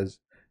only has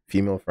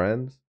female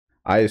friends,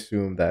 I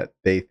assume that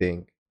they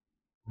think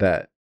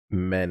that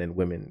men and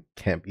women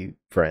can't be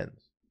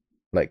friends,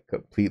 like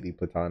completely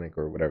platonic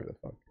or whatever the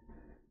fuck.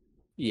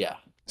 Yeah.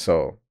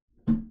 So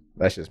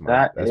that's just my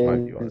That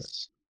view on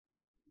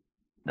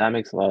it.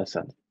 makes a lot of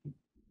sense.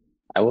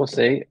 I will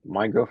say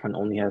my girlfriend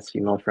only has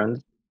female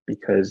friends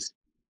because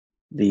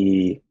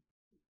the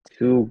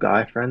two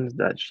guy friends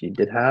that she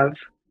did have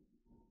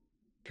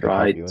They caught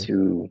tried feelings.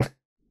 to,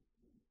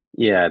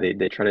 yeah,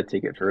 they try to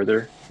take it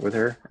further with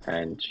her,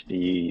 and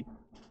she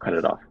cut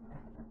it off.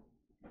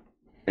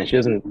 And she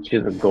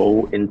doesn't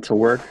go into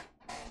work,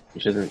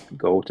 she doesn't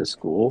go to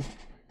school,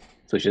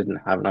 so she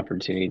doesn't have an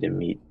opportunity to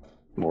meet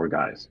more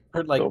guys.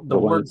 Her, like So the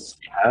ones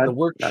she had, the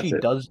work that's she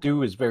it. does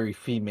do is very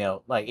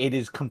female. Like it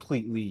is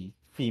completely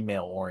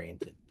female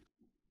oriented.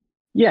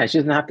 Yeah, she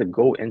doesn't have to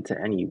go into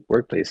any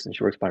workplace, and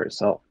she works by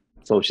herself.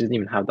 So she doesn't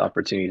even have the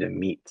opportunity to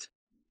meet,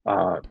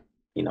 uh,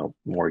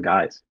 more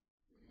guys.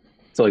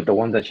 So like the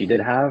ones that she did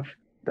have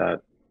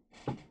that,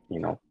 you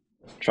know,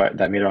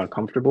 that made her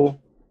uncomfortable,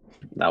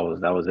 that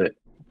was it.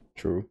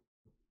 True.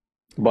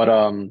 But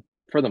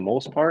for the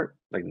most part,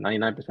 like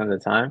 99% of the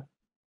time,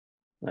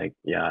 like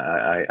yeah,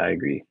 I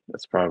agree.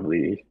 That's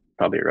probably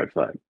a red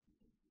flag.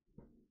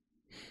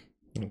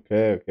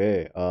 Okay,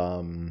 okay.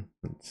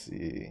 Let's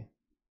see.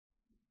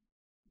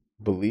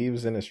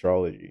 Believes in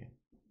astrology.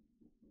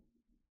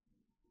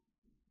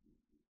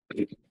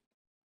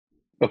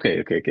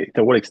 Okay.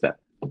 To what extent?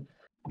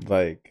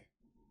 Like,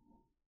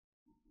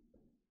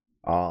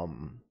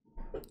 um,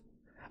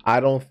 I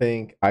don't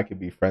think I could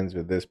be friends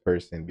with this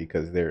person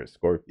because they're a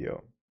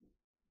Scorpio.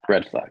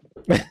 Red flag.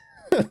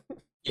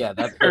 Yeah,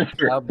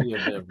 that'll be a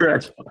bit of a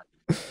Red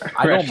flag.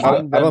 I don't flag.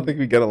 mind I don't them. think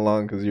we get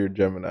along because you're a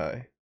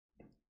Gemini,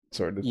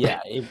 sort of.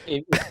 Yeah, if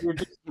you're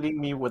just hitting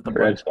me with a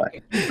Red bunch, flag.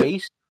 if you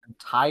base your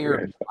entire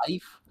Red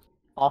life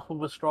off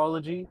of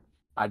astrology,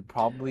 I'd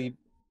probably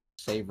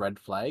say red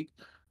flag.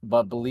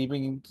 But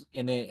believing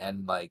in it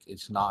and like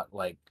it's not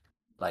like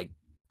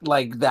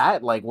like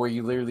that, like where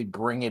you literally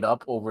bring it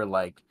up over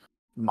like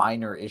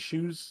minor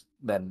issues,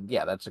 then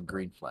yeah, that's a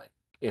green flag.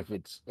 If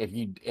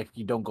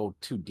you don't go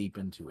too deep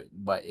into it.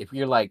 But if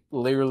you're like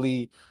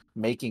literally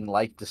making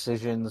life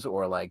decisions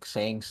or like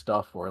saying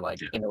stuff or like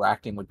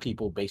interacting with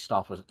people based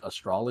off of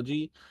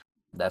astrology,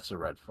 that's a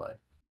red flag.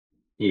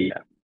 Yeah.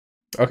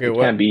 Okay, It can't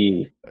what?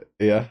 be.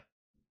 Yeah.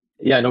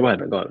 Yeah, no, go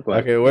ahead, go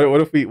ahead. Okay,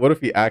 what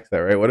if we ask that,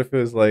 right? What if it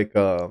was like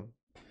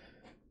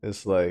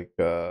it's like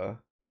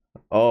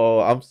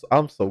oh,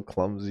 I'm so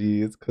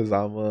clumsy. It's cuz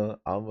I'm an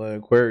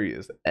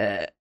Aquarius.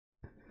 Eh.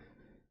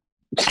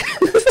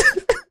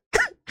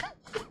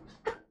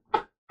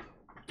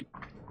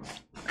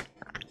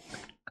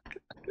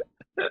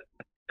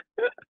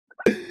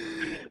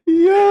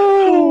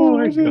 Oh Yo,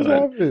 my what just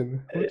God.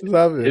 happened? What just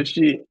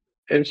happened?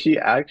 If she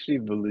actually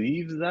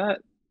believes that,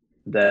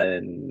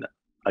 then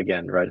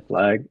again, red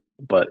flag.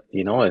 But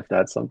if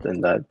that's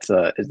something that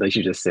is like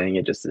she's just saying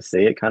it just to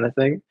say it kind of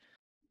thing,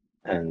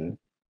 and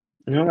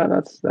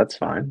that's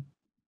fine.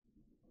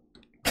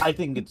 I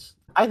think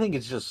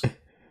it's just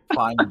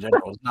fine in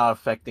general. It's not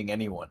affecting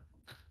anyone.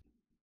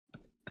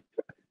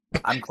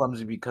 I'm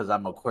clumsy because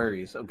I'm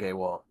Aquarius. Okay,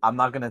 well, I'm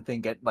not gonna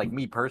think it like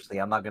me personally.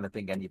 I'm not gonna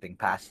think anything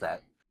past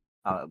that.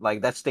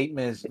 Like that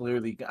statement is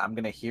literally, I'm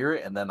gonna hear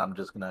it and then I'm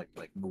just gonna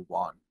like move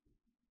on.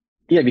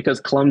 Yeah, because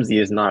clumsy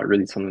is not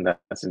really something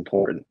that's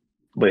important.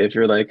 But if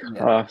you're like,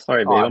 Yeah.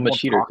 sorry, Oh, babe, I I'm a won't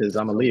cheater talk because to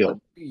I'm a someone.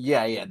 Leo.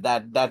 Yeah,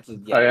 that's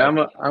yeah, Sorry,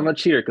 yeah. I'm a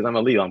cheater because I'm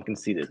a Leo. I'm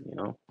conceited.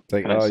 It's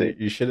like, Can I oh, say?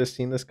 you should have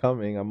seen this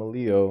coming. I'm a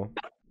Leo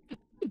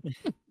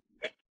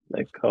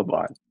Like, come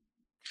on.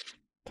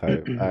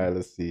 type. All right,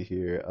 let's see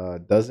here.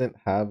 Doesn't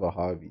have a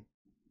hobby.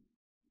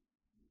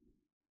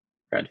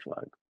 Red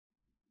flag.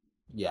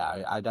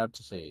 Yeah, I'd have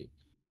to say.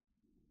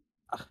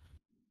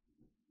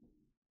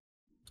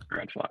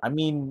 Red flag. I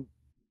mean,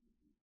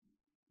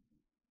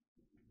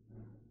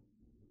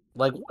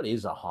 like, what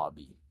is a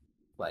hobby?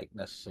 Like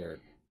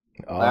necessarily.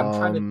 Like, I'm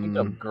trying to think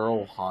of Um,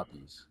 girl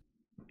hobbies.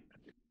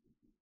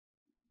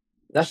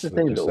 That's the just,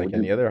 thing, just though. like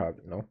any other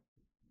hobby, no? Like,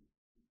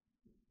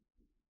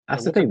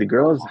 That's the what's a thing. The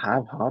girl girls hobby?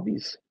 have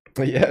hobbies.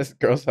 Yes,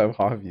 girls have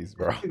hobbies,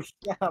 bro.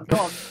 Yeah,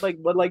 no,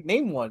 but like,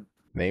 name one.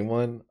 Name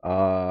one.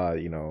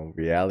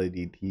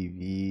 Reality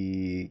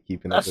TV,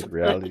 keeping up That's with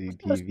reality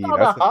that's TV.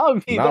 not a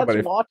hobby. Nah, That's but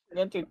if watching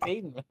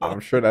entertainment. I'm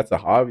sure that's a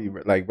hobby,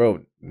 like,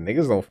 bro,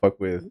 niggas don't fuck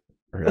with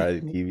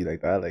reality TV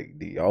like that. Like,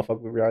 do y'all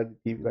fuck with reality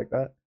TV like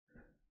that?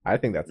 I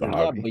think that's a Yeah,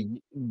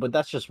 hobby, but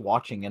that's just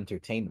watching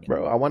entertainment.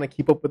 bro. I want to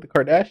keep up with the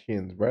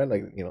Kardashians, bro.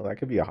 Like, that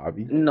could be a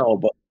hobby. No,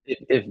 but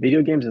if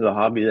video games is a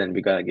hobby, then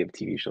we gotta give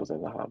TV shows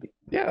as a hobby.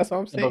 Yeah, that's what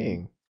I'm Yeah, but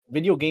saying.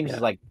 video games is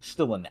Yeah. like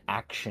still an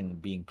action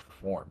being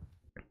performed.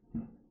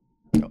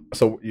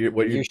 So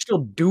what You're still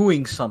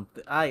doing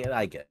something.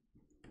 I get.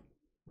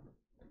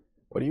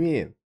 what do you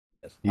mean?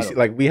 Yes, You I see, don't.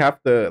 like we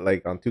have to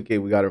like on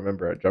 2K, we got to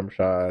remember our jump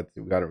shots.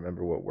 We got to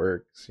remember what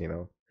works. Keeping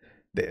up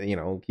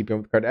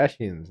with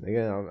Kardashians.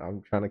 Nigga,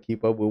 I'm trying to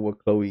keep up with what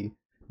Chloe,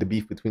 the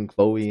beef between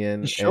Chloe The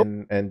and show,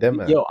 and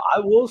Dema. yo, I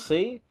will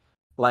say,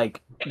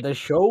 like the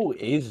show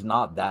is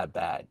not that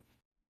bad.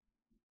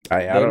 I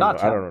They're don't know.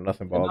 not I don't talented. know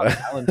nothing They're about not that.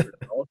 talented,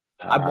 bro.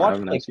 I've I watched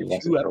haven't like actually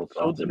watched the 2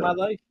 episodes in my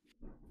properly. life.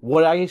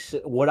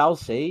 What I'll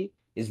say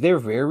is they're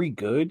very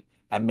good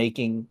at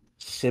making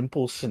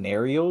simple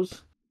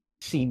scenarios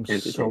seem so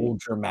Entertaining.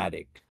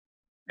 dramatic.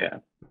 Yeah.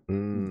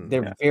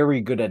 They're Yeah.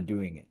 very good at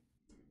doing it.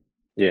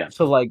 Yeah.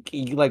 So like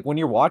when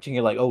you're watching,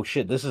 you're like, oh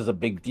shit, this is a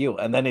big deal,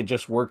 and then it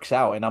just works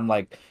out, and I'm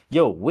like,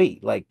 yo,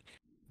 wait, like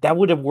that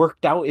would have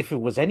worked out if it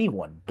was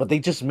anyone, but they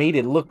just made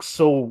it look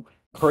so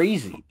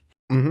crazy.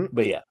 Hmm.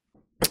 But yeah,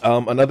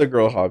 Another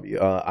girl hobby.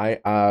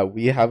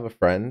 We have a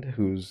friend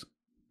whose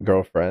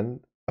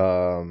girlfriend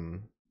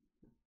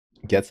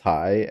gets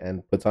high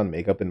and puts on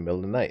makeup in the middle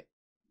of the night.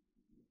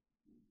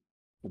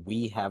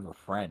 we have a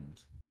friend.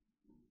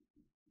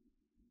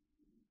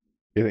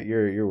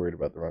 You're worried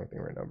about the wrong thing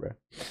right now, bro.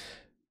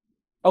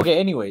 Okay,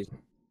 anyways,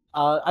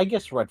 I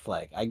guess red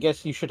flag. I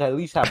guess you should at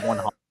least have one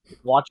hobby. If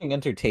watching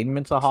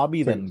entertainment's a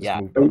hobby, then Just yeah.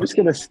 moved Are we on. just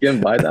gonna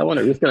skim by that one?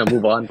 Or are we just gonna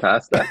move on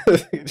past that?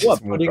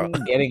 Just moved on.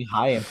 Getting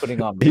high and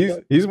putting on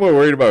makeup? He's more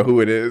worried about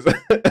who it is.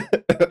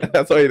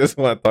 That's why he doesn't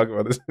want to talk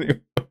about this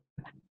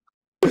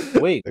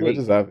anymore. Wait, Like, what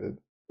just happened?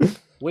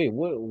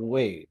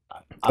 wait.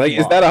 Like,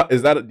 is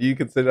that do you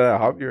consider that a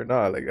hobby or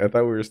not? Like, I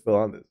thought we were still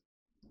on this.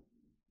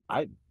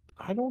 I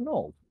don't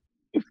know.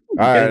 All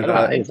Getting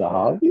right, high is a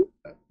hobby?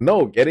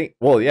 no,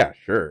 yeah,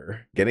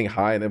 sure, getting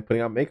high and then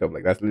putting on makeup,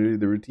 like that's literally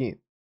the routine.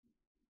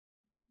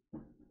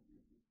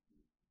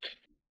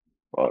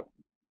 Well,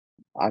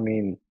 I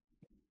mean,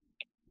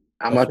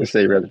 I'm That's about to what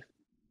say red.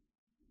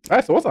 All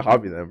right, so what's a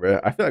hobby then, bro?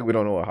 I feel like we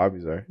don't know what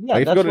hobbies are. Yeah,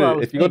 Like, that's what I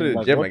was if you go to saying. the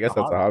Like, gym, I what's guess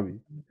the that's a hobby? hobby.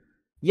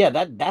 Yeah,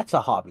 that's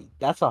a hobby.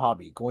 That's a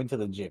hobby. Going to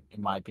the gym,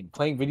 in my opinion.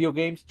 Playing video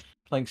games,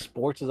 playing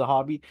sports is a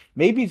hobby.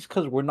 Maybe it's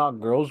because we're not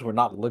girls, we're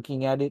not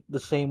looking at it the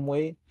same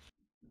way.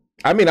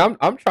 I mean,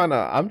 I'm trying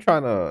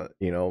to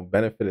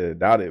benefit it,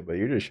 doubt it, but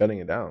you're just shutting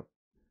it down.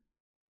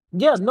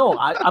 Yeah, no,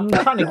 I'm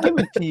trying to give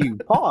it to you.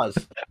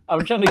 Pause.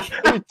 I'm trying to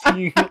give it to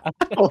you.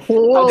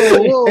 Whoa,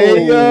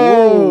 Hey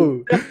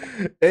whoa, yo,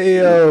 hey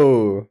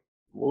yo.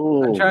 I'm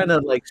whoa. trying to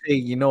like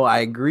say, I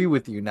agree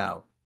with you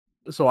now.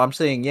 So I'm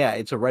saying, yeah,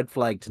 it's a red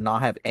flag to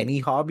not have any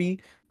hobby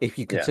if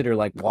you Yeah. consider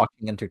like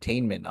watching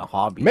entertainment a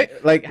hobby.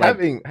 Like Like,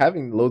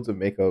 having loads of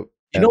makeup you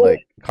and know,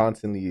 like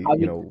constantly, I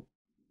would,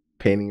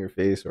 painting your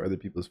face or other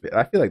people's face.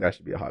 I feel like that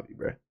should be a hobby,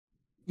 bro.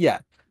 yeah,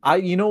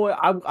 you know what,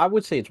 I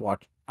would say it's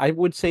watch. I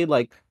would say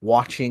like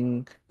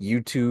watching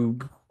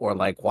YouTube or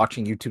like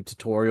watching YouTube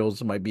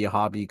tutorials might be a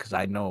hobby because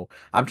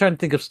I'm trying to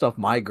think of stuff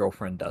my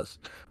girlfriend does.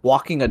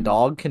 Walking a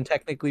dog can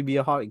technically be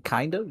a hobby,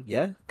 kind of,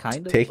 yeah,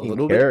 kind of, a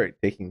little bit.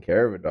 Taking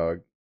care of a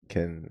dog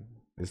can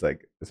it's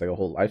like a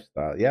whole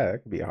lifestyle. Yeah,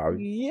 that could be a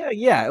hobby.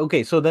 Yeah.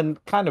 Okay, so then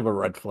kind of a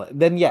red flag.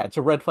 Then yeah, it's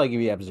a red flag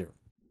if you have zero.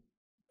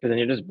 But then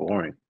you're just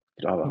boring.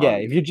 You don't have a Yeah,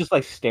 hobby. if you're just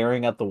like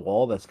staring at the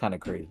wall, that's kind of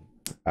crazy.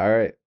 All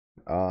right.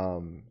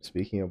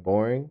 Speaking of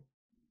boring,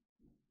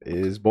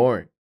 is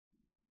boring.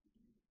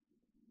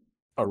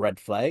 A red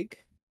flag?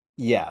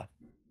 Yeah.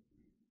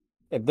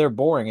 If they're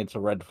boring, it's a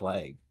red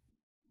flag.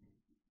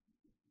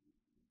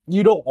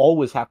 You don't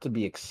always have to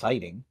be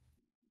exciting,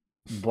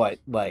 but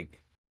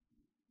like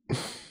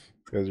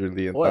Because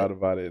really and what? thought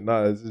about it.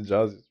 No, this is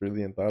Jahs just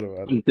really and thought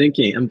about it.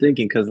 I'm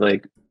thinking because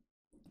like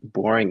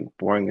boring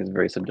is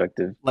very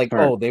subjective Like,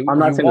 term. I'm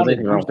not saying there's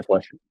anything wrong with the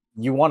question.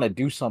 You want to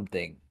do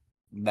something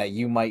that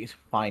you might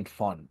find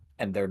fun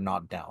and they're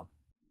not down.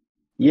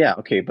 Yeah,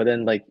 okay, but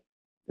then like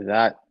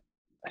that,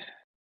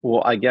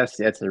 well, I guess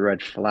that's a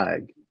red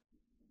flag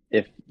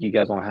if you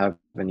guys don't have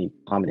any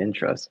common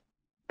interests.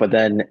 But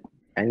then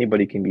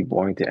anybody can be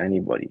boring to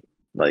anybody.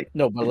 Like,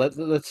 No, but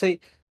let's say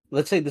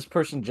this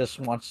person just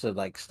wants to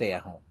like stay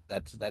at home.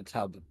 That's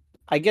how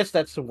I guess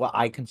that's what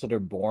I consider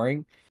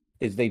boring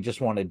is they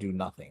just want to do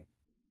nothing.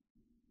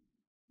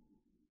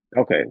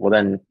 okay, well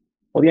then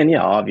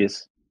yeah,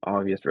 obvious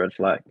red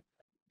flag.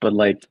 But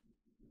like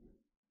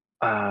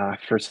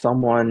for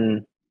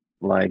someone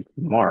like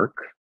Mark,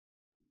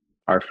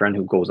 our friend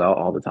who goes out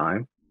all the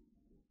time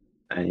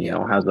and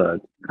Yeah. has a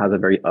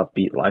very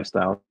upbeat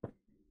lifestyle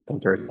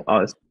compared to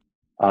us,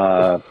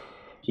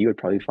 he would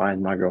probably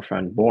find my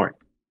girlfriend boring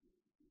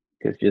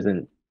because she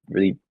doesn't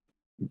really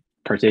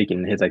partake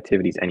in his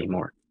activities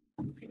anymore.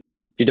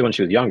 She did when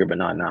she was younger, but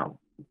not now.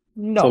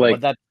 No, So like,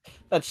 but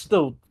that's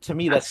still to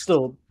me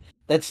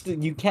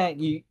you can't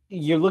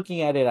you're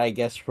looking at it I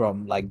guess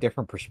from like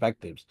different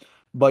perspectives,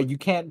 but you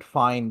can't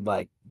find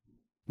like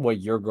what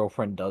your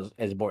girlfriend does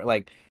as boring.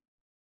 Like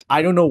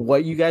I don't know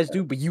what you guys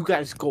do, but you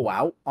guys go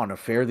out on a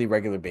fairly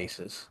regular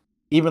basis.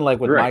 Even like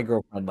with right, my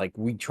girlfriend, like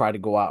we try to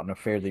go out on a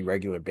fairly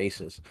regular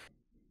basis.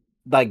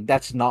 Like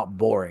that's not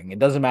boring. It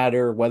doesn't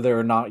matter whether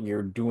or not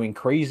you're doing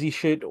crazy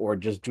shit or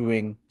just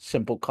doing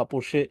simple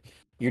couple shit.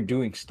 you're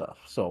doing stuff.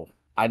 So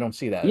I don't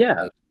see that. Yeah.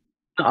 Like,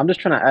 No, I'm just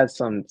trying to add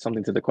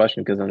something to the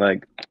question because I'm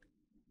like,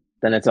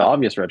 then it's an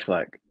obvious red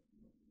flag.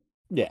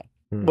 yeah,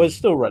 Hmm. but it's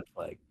still red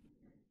flag.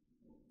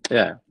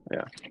 Yeah,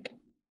 yeah.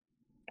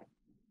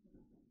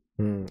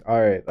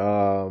 All right.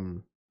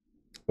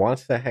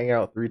 Wants to hang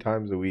out 3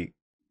 times a week.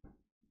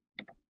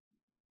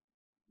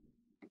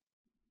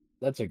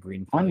 That's a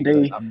green flag.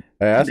 Monday, But I'm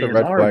That's Monday a is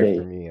red our flag day.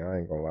 for me. I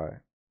ain't gonna lie.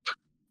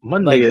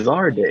 Monday Like- is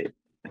our day.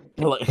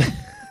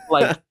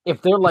 like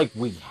if they're like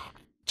we have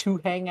to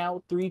hang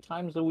out 3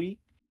 times a week,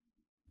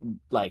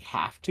 like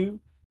have to,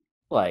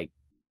 like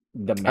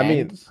demands. I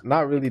mean,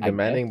 not really I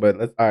demanding, guess.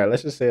 but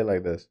let's just say it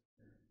like this.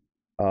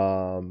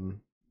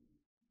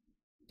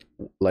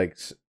 Like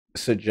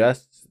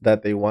suggests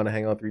that they want to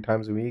hang out 3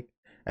 times a week,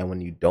 and when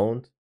you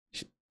don't,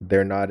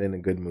 they're not in a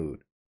good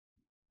mood.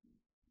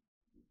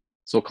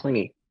 So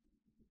clingy.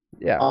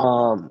 Yeah,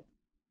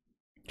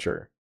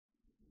 sure.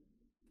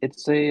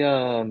 It's a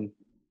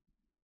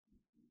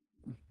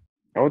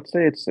I would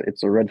say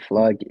it's a red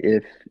flag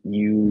if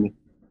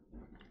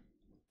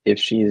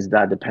she is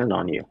that dependent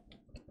on you.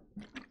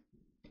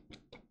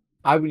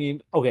 I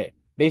mean, okay,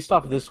 based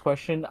off of this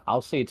question,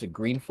 I'll say it's a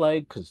green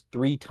flag because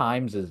 3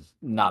 times is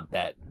not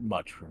that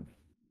much for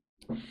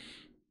me.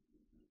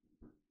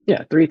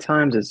 Yeah, 3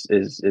 times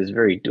is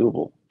very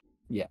doable.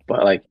 Yeah.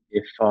 But like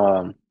if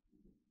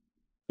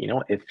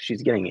if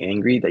she's getting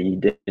angry that you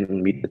didn't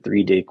meet the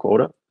 3-day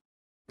quota,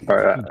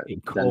 or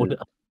Quota.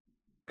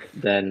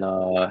 then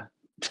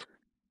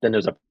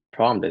there's a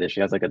problem that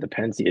she has like a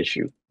dependency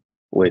issue,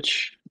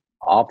 which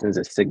often is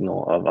a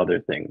signal of other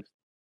things.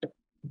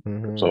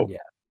 Mhm. So Yeah.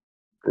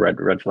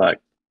 red flag.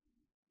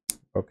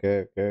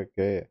 Okay.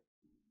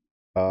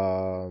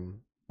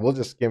 We'll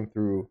just skim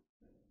through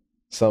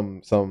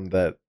some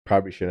that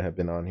probably shouldn't have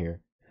been on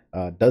here.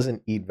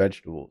 Doesn't eat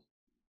vegetables.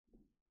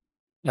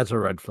 That's a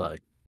red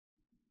flag.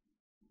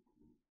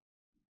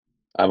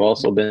 I've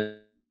also been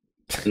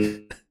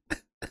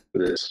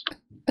this.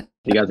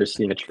 You guys are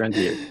seeing a trend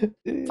here.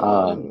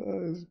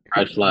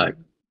 Red flag.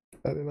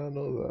 I did not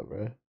know that,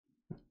 man.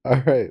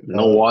 All right.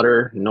 No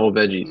water, no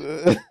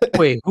veggies.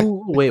 Wait,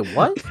 who? Wait,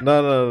 what?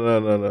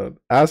 No.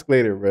 Ask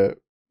later,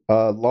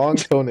 bro. Long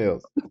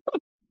toenails.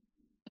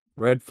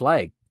 Red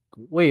flag.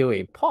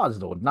 Wait, pause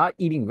though. Not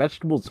eating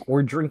vegetables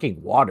or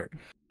drinking water.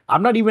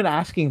 I'm not even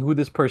asking who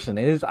this person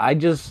is.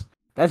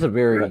 That's a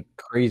very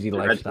crazy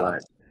lifestyle.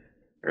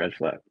 Red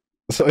flag.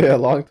 So yeah,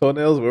 long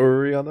toenails. Where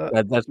were we on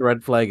that? That's a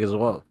red flag as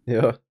well.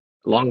 Yeah.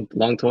 Long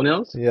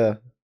toenails? Yeah.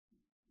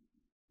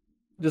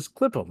 Just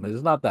clip them.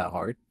 It's not that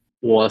hard.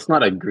 Well, it's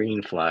not a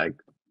green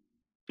flag,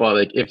 but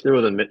like if there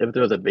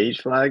was a beige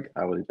flag,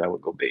 I would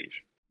go beige.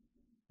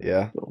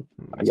 Yeah. So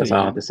I guess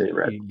I'll have to say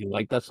red. You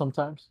like that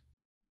sometimes?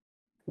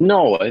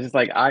 No, it's just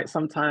like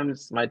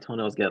sometimes my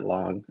toenails get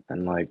long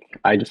and like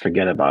I just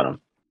forget about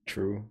them.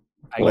 True.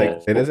 I Like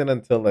guess. it isn't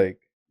until like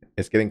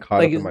it's getting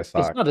caught up in my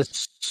sock. It's not a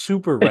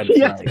super red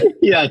yeah, flag.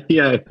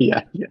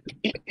 yeah.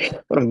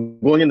 But I'm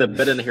going into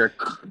bed and here,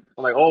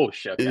 I'm like, oh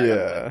shit. Okay,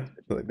 Yeah.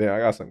 Like, damn, I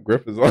got some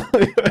grip as well.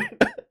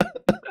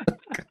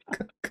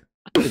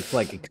 It's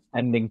like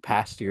extending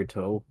past your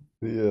toe.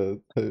 Yeah.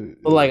 But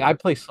like I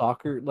play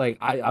soccer. Like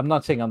I'm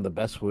not saying I'm the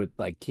best with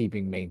like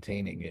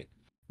maintaining it.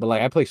 But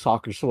like I play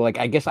soccer, so like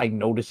I guess I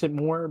notice it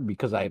more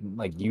because I'm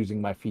like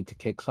using my feet to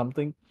kick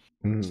something.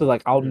 Mhm. So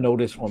like I'll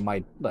notice when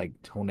my like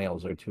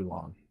toenails are too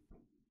long.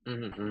 All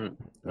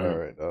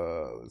right.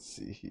 Let's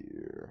see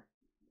here.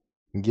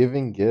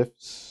 Giving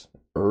gifts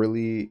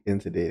early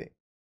into dating.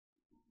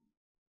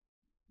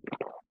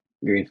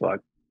 Green flag.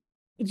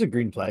 It's a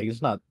green flag.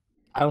 It's not.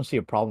 I don't see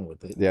a problem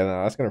with it. Yeah,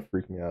 no, that's gonna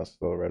freak me out.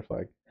 Still a red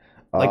flag.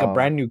 Like a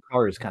brand new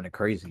car is kind of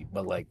crazy,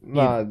 but like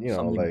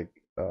something like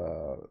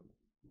a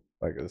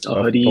stuffed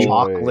hoodie. toy,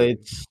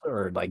 chocolates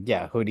or like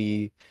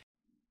hoodie,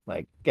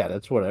 like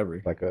that's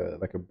whatever. like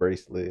a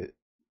bracelet.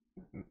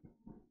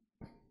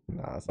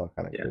 Nah, it's all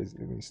kind of crazy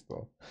to me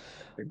still.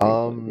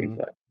 Green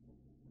flag.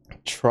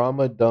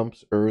 Trauma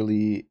dumps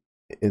early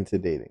into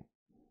dating.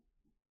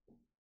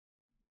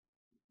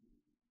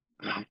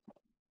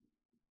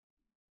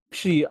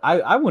 Actually,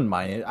 I wouldn't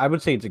mind it. I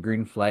would say it's a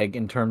green flag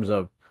in terms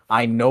of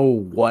I know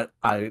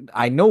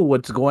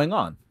what's going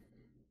on.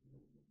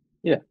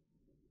 Yeah.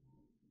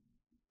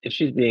 If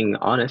she's being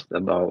honest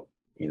about,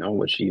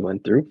 what she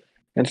went through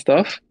and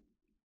stuff,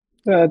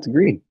 that's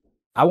green.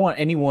 I want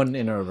anyone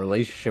in a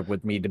relationship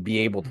with me to be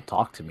able to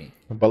talk to me.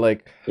 But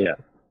like, yeah,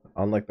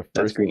 on like the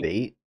That's first green.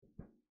 date.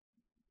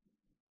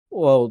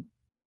 Well,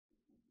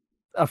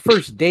 a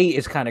first date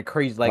is kind of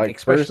crazy. Like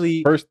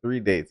especially first 3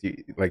 dates,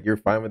 you're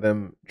fine with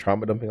them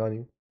trauma dumping on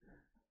you.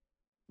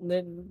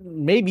 then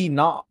maybe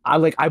not. I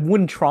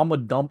wouldn't trauma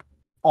dump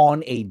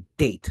on a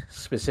date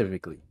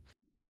specifically,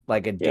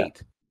 like a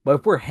date. But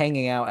if we're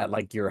hanging out at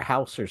like your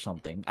house or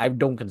something, I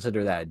don't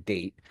consider that a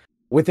date.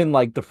 Within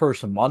like the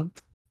first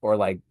month or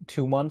like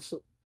 2 months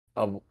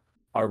of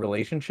our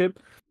relationship,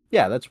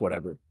 yeah, that's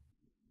whatever.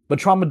 But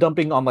trauma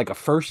dumping on like a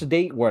first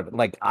date where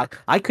like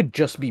I could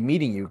just be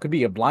meeting you, it could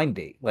be a blind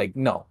date. Like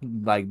no,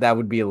 like that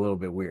would be a little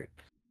bit weird.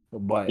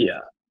 But Yeah.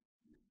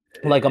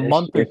 Like a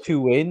month or If-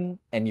 two in,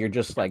 and you're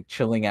just like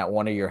chilling at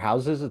one of your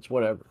houses, it's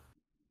whatever.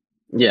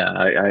 yeah,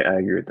 I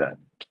agree with that.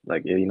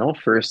 Like,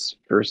 first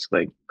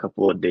like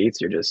couple of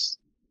dates, you're just,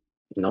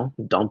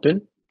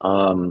 dumping.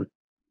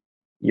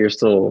 You're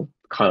still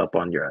caught up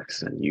on your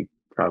ex, and you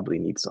probably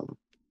need some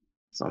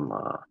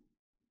uh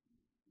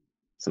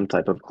some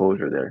type of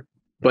closure there.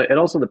 But it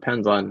also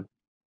depends on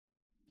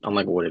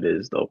like what it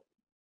is though.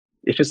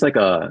 If it's like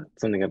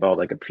something about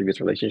like a previous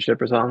relationship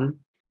or something,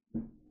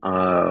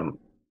 um,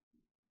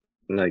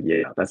 like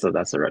yeah, that's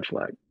a red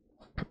flag.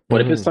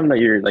 But if it's Mhm. something that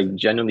you're like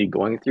genuinely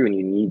going through and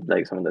you need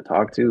like someone to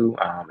talk to,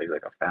 maybe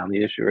like a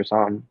family issue or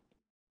something,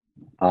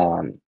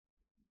 um,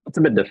 it's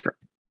a bit different.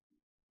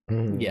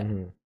 Yeah.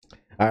 Mhm.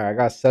 All right, I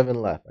got 7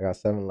 left.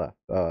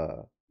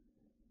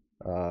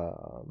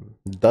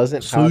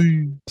 Doesn't have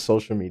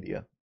social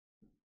media,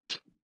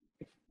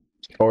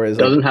 or is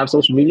like Doesn't have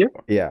social media?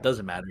 yeah,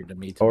 Doesn't matter to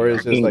me, to or be is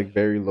just honest. Green, like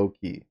very low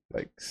key,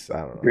 like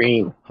I don't know,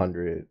 green,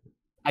 100.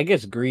 I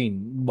guess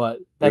green, but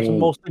that's green.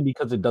 mostly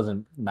because it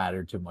doesn't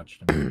matter too much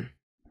to me.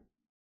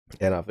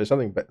 And if there's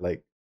something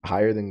like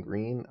higher than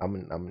green,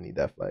 I'm gonna need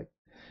that flag.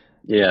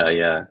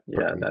 Yeah. Me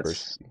That's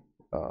personally,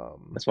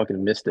 um, that's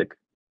fucking mystic.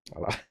 I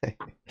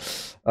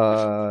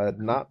like-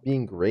 not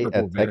being great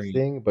Purple at variant.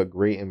 texting, but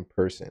great in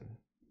person.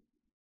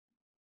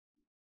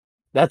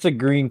 That's a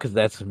green because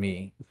that's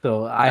me.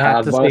 So I I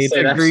have was to about to say it's say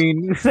a that's.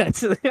 green.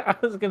 That's, I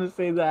was gonna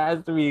say that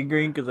has to be a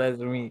green because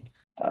that's me.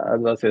 I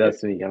was about to say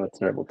that's me. I'm a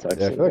terrible Yeah, I texter,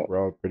 feel like but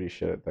we're all pretty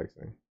shit at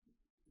texting.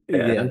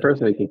 yeah, in Yeah.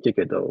 person we can kick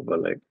it though.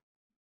 But like,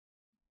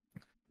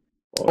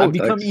 I've oh,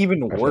 become text.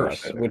 even I should not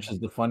worse, say that. which is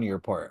the funnier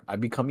part. I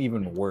become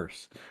even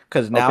worse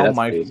because Okay, now that's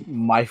my crazy.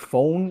 my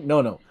phone,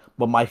 no,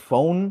 but my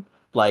phone,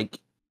 like,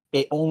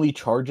 it only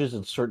charges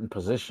in certain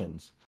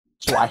positions,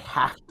 so I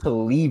have to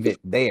leave it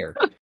there.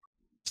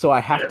 So I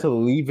have to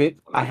leave it.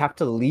 I have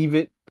to leave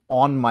it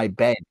on my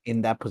bed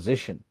in that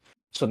position.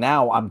 So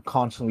now I'm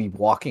constantly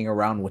walking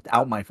around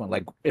without my phone.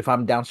 Like if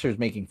I'm downstairs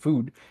making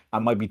food, I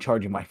might be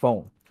charging my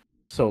phone.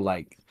 So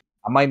like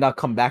I might not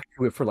come back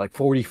to it for like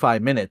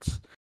 45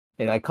 minutes.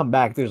 And I come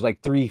back, there's like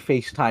 3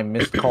 FaceTime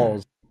missed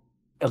calls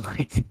and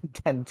like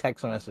 10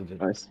 text messages.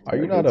 Nice. Are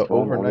you not His an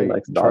phone only overnight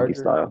likes doggy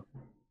charger?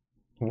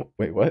 style.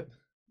 Wait, what?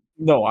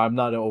 No, I'm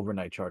not an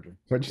overnight charger.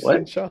 What'd you say,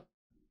 What? Shaw?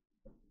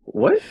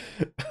 What?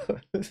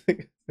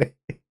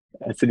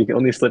 I said you can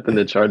only slip in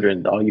the charger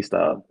in doggy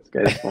style. This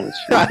guy's phone is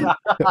shaky.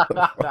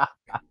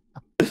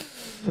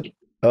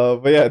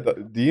 But yeah,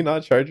 do you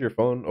not charge your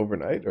phone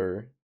overnight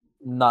or?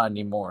 Not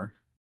anymore.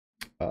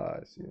 I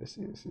see.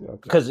 Okay.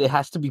 Because it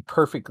has to be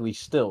perfectly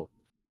still.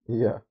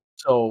 Yeah.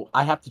 So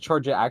I have to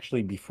charge it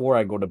actually before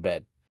I go to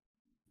bed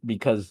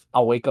because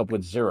I'll wake up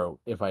with 0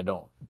 if I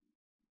don't.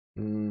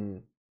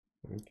 Mm,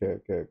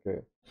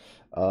 okay.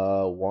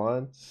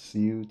 Wants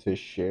you to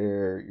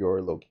share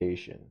your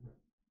location.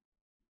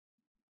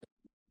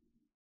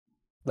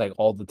 Like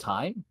all the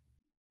time.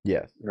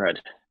 Yes. Red.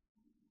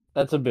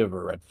 That's a bit of a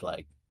red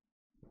flag.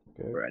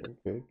 Red.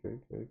 Okay.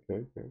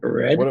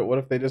 Red? What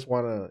if they just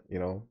want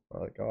to,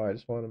 like, oh, I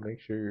just want to make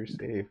sure you're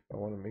safe. I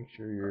want to make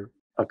sure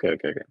Okay.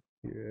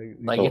 you're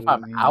Like So if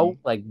I'm out cozy.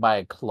 like by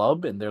a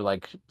club and they're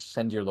like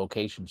send your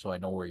location so I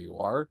know where you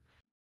are.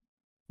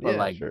 But Yeah,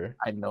 like sure.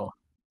 I know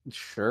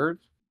sure.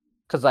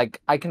 Cause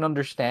like I can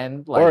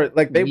understand like Or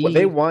like they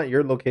me. want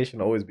your location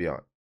to always be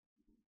on.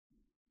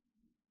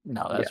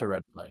 No, yeah, that's a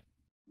red flag.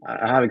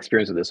 I have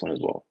experience with this one as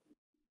well.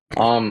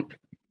 Um,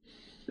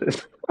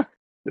 this,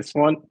 this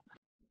one,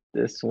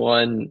 this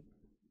one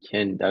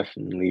can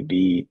definitely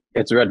be.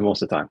 It's red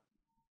most of the time.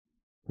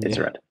 It's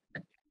Yeah. red.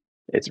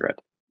 It's red.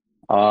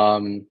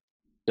 Um,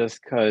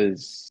 just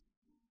because,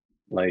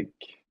 like,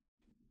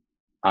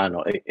 I don't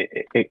know,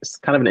 it's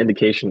kind of an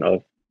indication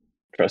of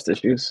trust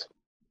issues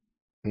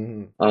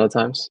Hmm. a lot of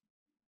times.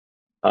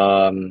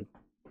 Um,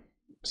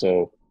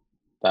 so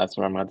that's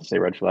what I'm going to say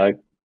red flag.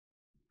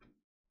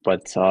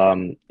 But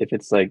if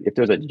it's like if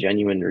there's a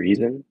genuine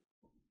reason,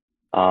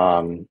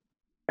 um,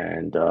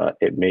 and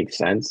it makes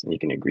sense and you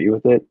can agree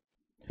with it,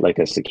 like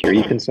a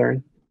security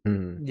concern,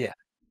 Hmm. Yeah.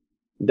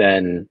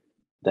 then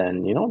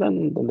then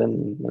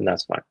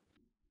that's fine.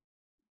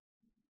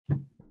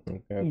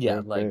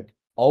 Yeah, like Okay.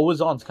 always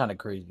on's kind of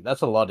crazy.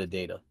 That's a lot of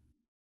data.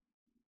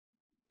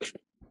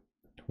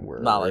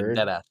 Not like Word.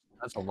 dead ass.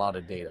 That's a lot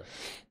of data.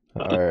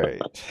 All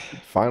right.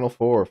 Final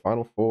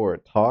four.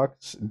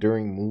 Talks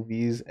during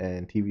movies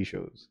and TV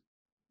shows.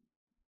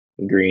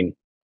 Green.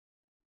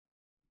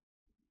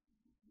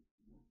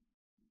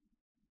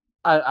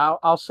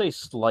 I'll say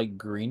slight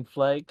green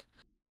flag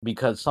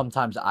because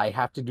sometimes I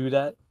have to do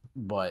that,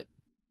 but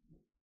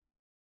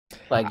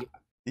like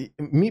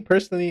Me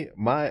personally,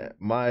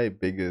 my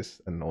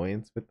biggest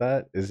annoyance with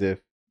that is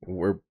if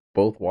we're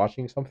both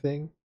watching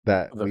something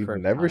that for the we've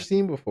first never time.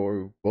 seen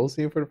before, we've both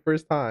seen it for the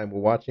first time. We're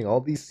watching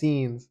all these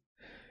scenes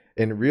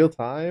in real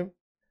time,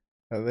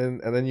 and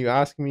then you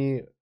ask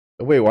me,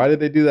 wait, why did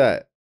they do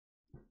that?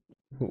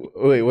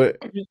 Wait, what's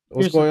Here's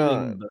the going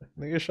thing. on?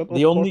 Nigga, shut the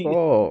The fuck only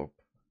up.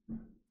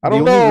 I the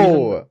don't only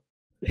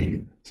reason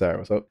know. Sorry,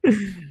 what's up?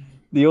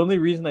 the only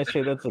reason I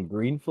say that's a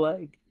green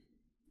flag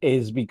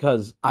is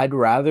because I'd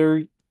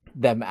rather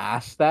them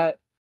ask that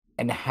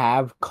and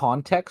have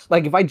context.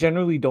 Like if I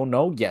generally don't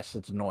know, yes,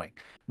 it's annoying.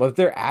 But if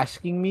they're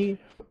asking me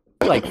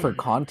like for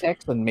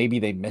context and maybe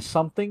they miss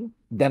something,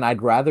 then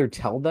I'd rather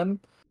tell them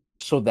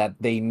so that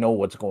they know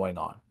what's going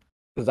on.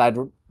 Because I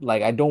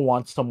don't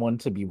want someone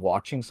to be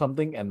watching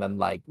something and then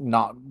like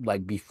not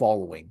like be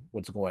following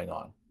what's going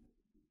on.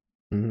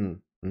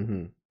 Mm-hmm.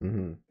 Mm-hmm.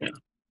 Mm-hmm.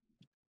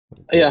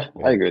 Yeah,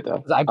 I agree with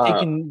that. 'Cause I've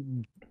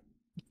taken.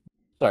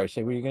 Sorry,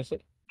 say what you're gonna say.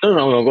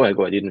 No, go ahead.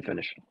 Go ahead. You didn't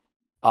finish.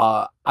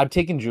 I've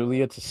taken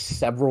Julia to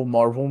several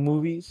Marvel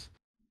movies,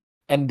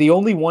 and the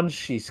only one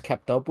she's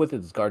kept up with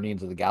is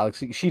Guardians of the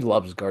Galaxy. She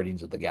loves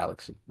Guardians of the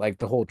Galaxy, like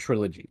the whole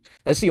trilogy.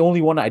 That's the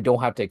only one I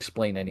don't have to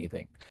explain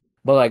anything.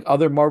 But like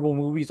other Marvel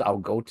movies, I'll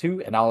go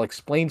to and I'll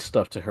explain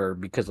stuff to her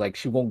because like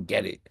she won't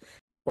get it,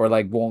 or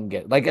like won't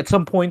get like at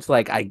some points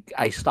like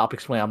I stop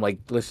explaining. I'm like,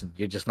 listen,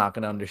 you're just not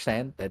gonna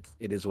understand. That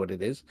it is what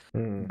it is.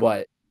 Mm.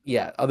 But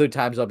yeah, other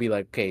times I'll be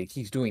like, okay,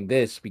 he's doing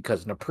this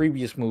because in a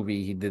previous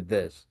movie he did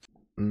this.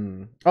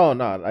 Mm. Oh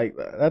no, like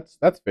that's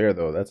fair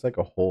though. That's like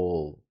a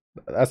whole.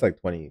 That's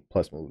like 20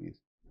 plus movies.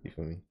 You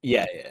feel me?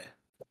 Yeah,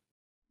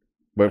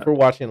 But if we're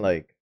watching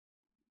like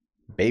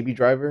Baby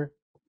Driver,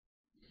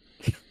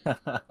 yeah.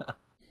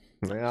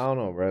 man, I don't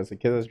know, bro. It's a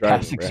kid that's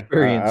Past driving, bro.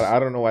 experience. I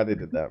don't know why they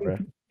did that, bro.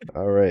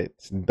 All right,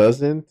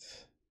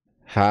 doesn't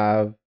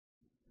have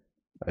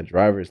a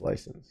driver's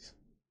license.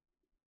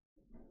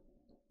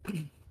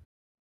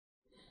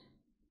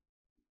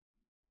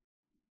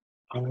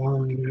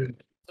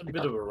 It's a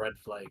bit of a red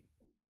flag.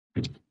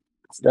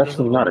 It's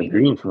definitely not a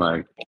green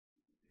flag.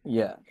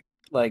 Yeah,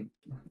 like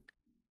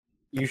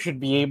you should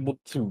be able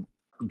to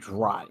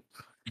drive.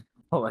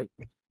 Like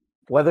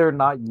whether or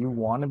not you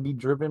want to be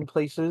driven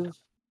places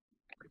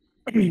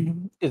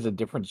is a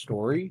different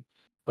story,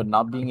 but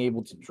not being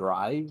able to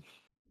drive,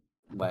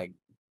 like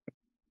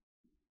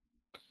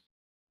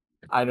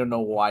I don't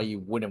know why you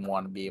wouldn't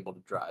want to be able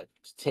to drive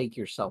to take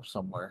yourself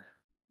somewhere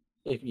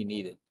if you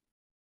need it.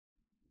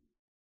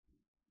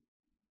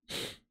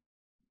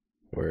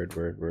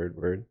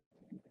 Word.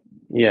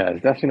 Yeah,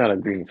 it's definitely not a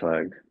green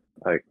flag.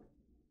 Like,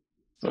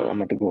 so I'm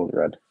going to go with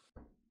red.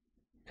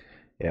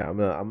 Yeah,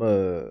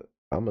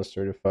 I'm a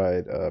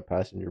certified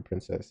passenger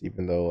princess,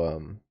 even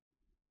though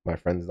my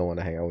friends don't want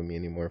to hang out with me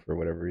anymore for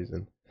whatever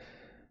reason.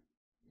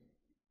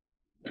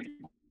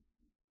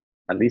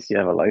 At least you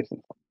have a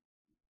license.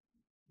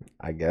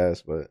 I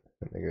guess, but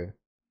nigga.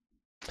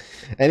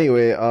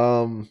 Anyway,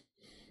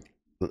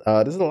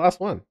 this is the last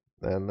one,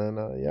 and then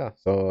yeah.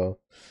 So,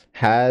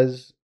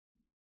 has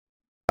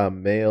a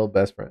male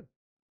best friend?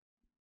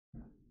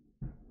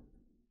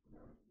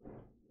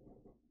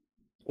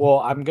 Well,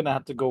 I'm gonna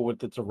have to go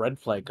with it's a red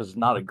flag because it's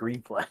not a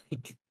green flag.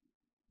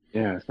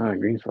 Yeah, it's not a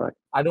green flag.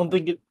 I don't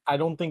think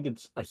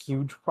it's a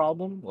huge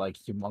problem, like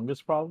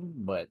humongous problem,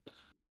 but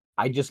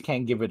I just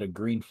can't give it a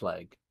green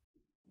flag.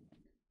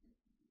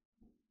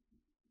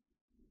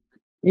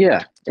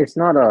 Yeah, it's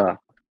not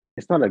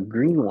a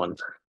green one.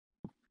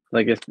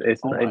 Like it I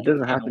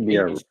doesn't have can't to be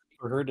a wait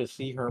for her to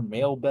see her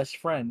male best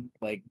friend.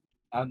 Like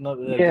I don't know,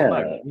 like it's not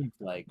yeah. a green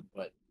flag,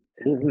 but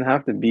It doesn't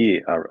have to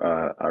be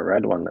a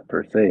red one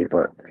per se,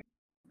 but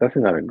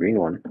definitely not a green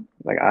one.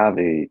 Like I have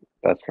a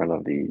best friend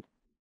of the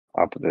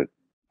opposite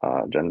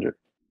gender,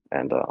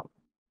 and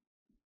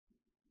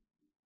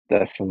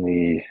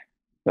definitely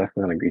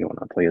not a green one.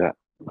 I'll tell you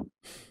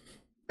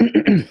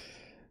that.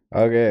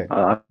 Okay,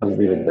 I'll just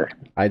leave it there.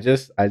 I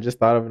just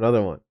thought of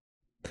another one.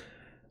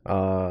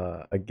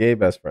 A gay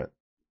best friend.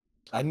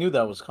 I knew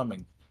that was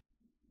coming.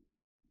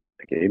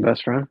 A gay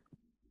best friend.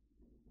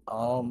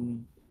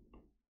 Um,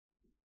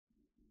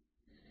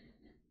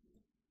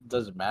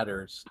 doesn't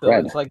matter. Still,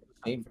 Red, it's like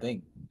the same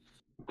thing.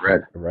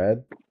 red,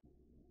 Red.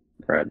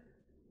 red,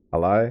 A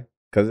lie,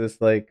 because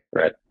it's like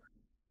red.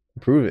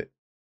 prove it.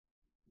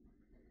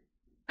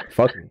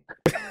 Fuck me.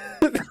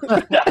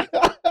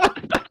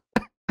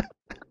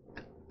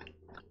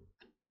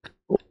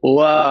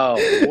 Wow!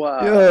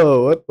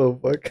 Yo, what the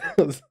fuck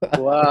was that?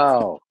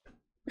 Wow!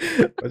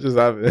 What just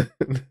happened?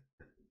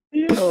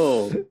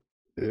 Yo!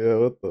 Yeah,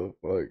 what the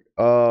fuck?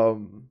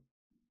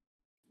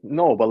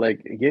 No, but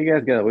like gay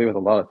guys get away with a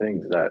lot of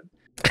things that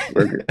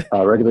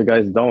regular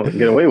guys don't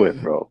get away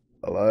with, bro.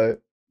 A lie.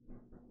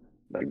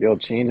 Like they'll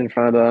change in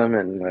front of them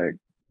and like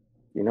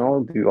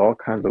do all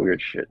kinds of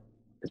weird shit.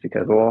 It's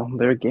because well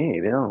they're gay.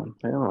 They don't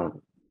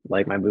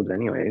like my boobs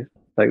anyways.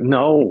 Like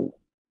no.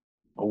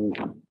 Oh,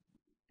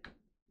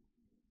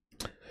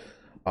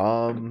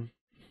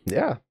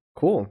 Yeah,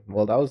 cool.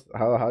 Well, that was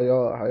how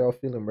y'all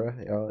feeling, bro?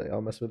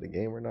 Y'all mess with the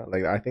game or not?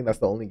 Like, I think that's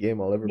the only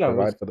game I'll ever Yeah,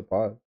 provide for the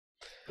pod.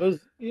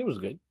 it was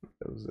good.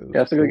 It was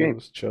yeah, it's a cool. good game. It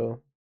was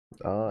chill.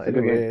 It's a good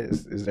Anyway, game.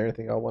 is there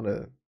anything I want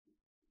to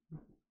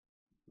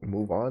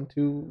move on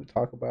to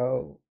talk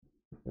about?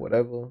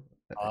 Whatever.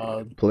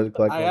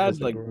 Political I economics.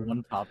 had like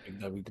one topic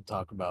that we could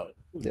talk about,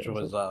 which Yeah,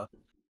 was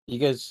you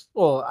guys.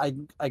 Well,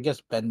 I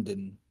guess Ben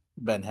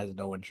has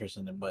no interest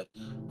in it, but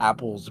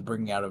Apple's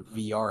bringing out a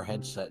VR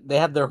headset. They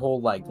had their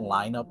whole like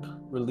lineup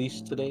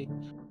released today,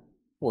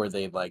 where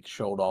they like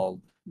showed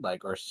all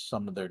like, or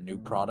some of their new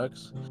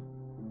products.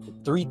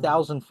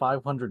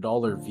 $3,500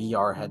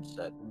 VR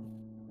headset.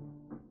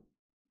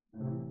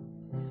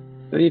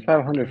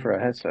 3,500 for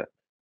a headset.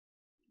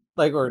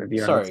 Like, A or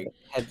VR sorry,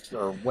 headset. heads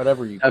or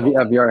whatever you A, call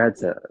a it. VR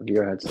headset. A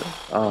VR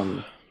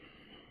headset.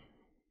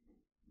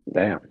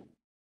 Damn.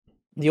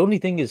 The only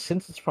thing is,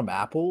 since it's from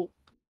Apple,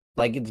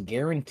 like it's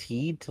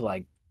guaranteed to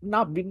like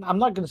not be. I'm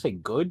not gonna say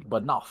good,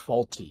 but not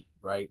faulty,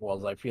 right?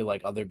 Well, I feel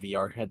like other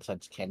VR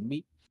headsets can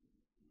be.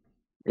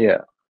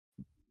 Yeah.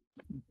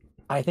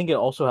 I think it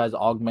also has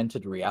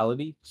augmented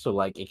reality, so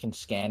like it can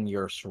scan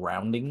your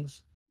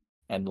surroundings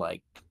and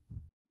like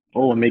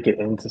Oh, and make it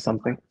into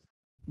something.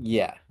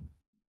 yeah.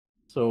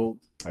 So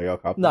Are y'all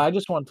copping? no, I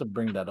just wanted to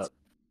bring that up.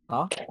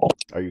 Huh?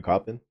 Are you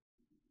copping?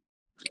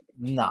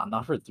 Nah,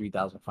 not for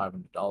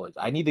 $3,500.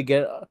 I need to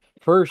get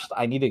first.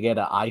 I need to get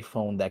an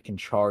iPhone that can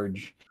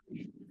charge,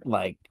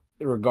 like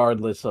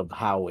regardless of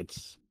how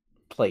it's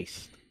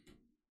placed.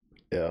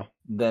 Yeah.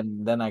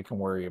 Then I can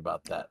worry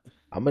about that.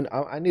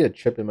 I need a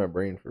chip in my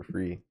brain for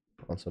free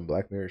on some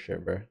Black Mirror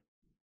shit, bro.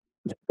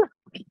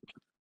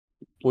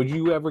 Would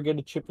you ever get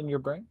a chip in your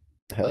brain?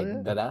 Hell Like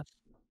yeah. that ass?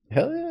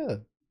 Hell yeah.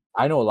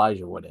 I know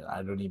Elijah wouldn't.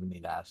 I don't even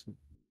need to ask him.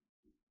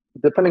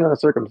 Depending on the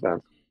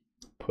circumstance.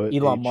 Put a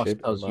Elon Musk chip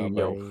in tells you, my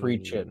yo, free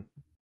chip. brain.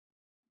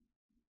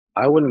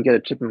 I wouldn't get a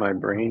chip in my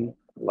brain,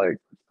 like,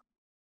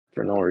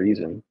 for no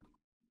reason.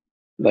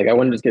 Like, I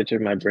wouldn't just get a chip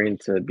in my brain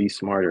to be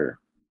smarter.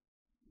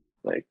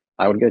 Like,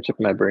 I would get a chip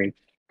in my brain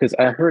because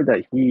I heard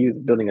that he's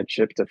building a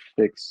chip to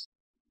fix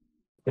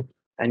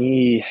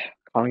any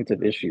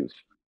cognitive issues,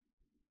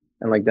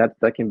 and like that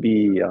can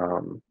be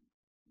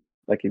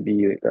like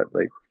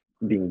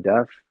being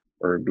deaf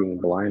or being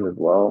blind as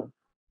well,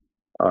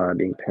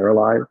 being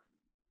paralyzed.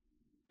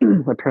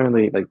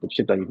 Apparently, like the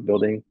chip that he's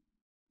building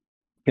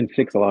can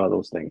fix a lot of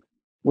those things,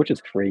 which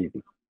is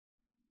crazy.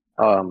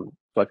 So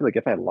I feel like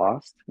if I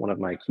lost one of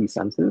my key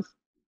senses,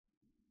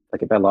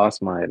 like if I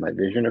lost my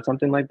vision or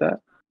something like that,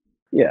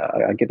 yeah,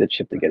 I get the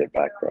chip to get it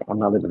back, bro. I'm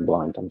not living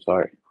blind. I'm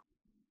sorry.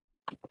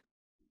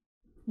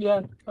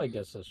 Yeah, I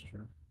guess that's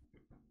true.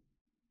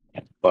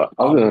 But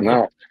other than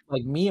that,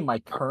 like me in my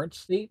current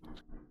state,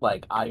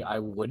 like I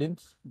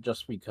wouldn't,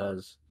 just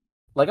because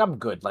like I'm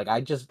good. Like I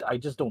just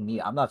don't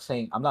need. I'm not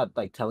saying, I'm not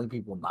like telling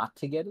people not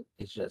to get it.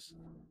 It's just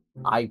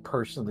I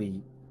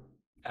personally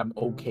am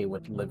okay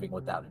with living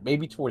without it.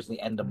 Maybe towards the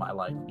end of my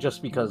life,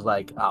 just because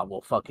like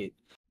well fuck it.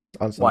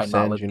 On some Why not?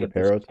 San Let's get this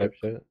Junipero chip. type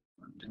shit.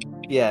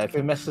 Yeah, if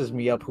it messes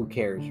me up, who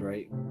cares,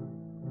 right?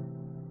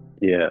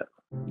 yeah.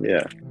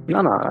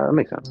 No, that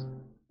makes sense.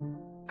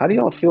 How do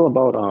y'all feel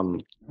about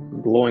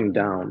glowing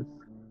down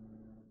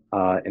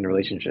in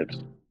relationships?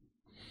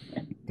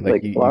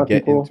 Like A lot you of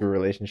get people, into a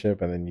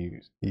relationship and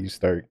then you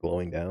start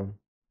glowing down,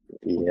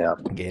 yeah,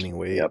 gaining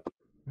weight. yep,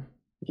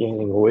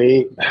 gaining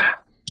weight,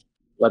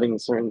 letting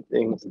certain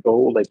things go,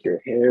 like your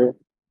hair,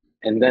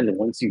 and then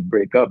once you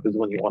break up is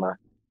when you want to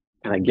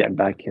kind of get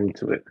back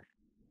into it,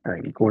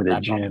 like go to the Back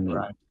on the gym and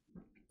grind.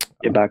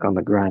 get back on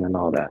the grind and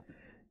all that.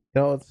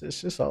 You know,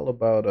 it's just all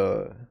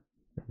about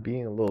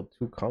being a little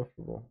too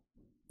comfortable,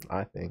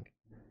 I think.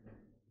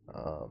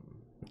 Um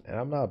and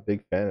I'm not a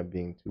big fan of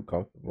being too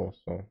comfortable,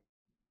 so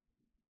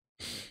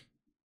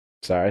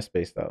sorry, I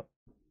spaced out.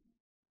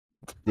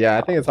 Yeah,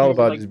 I think it's all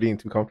about Like, just being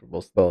too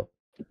comfortable still.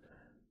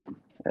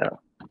 Yeah,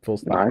 Full no,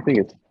 stop. I think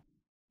it's.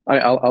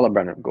 I'll let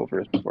Brandon go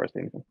first before I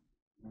say anything.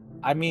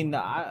 I mean,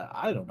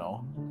 I don't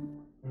know.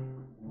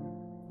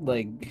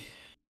 Like,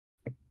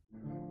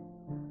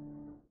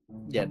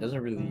 yeah, it doesn't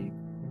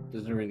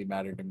really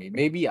matter to me.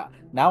 Maybe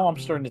now I'm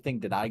starting to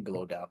think that I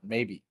glow down.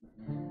 Maybe.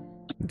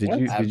 I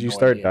have Did you no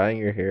start idea. dyeing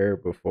your hair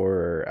before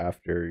or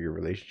after your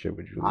relationship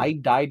with Julie? I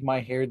dyed my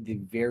hair the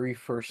very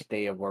first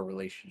day of our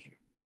relationship.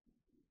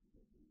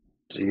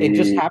 Jeez. It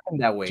just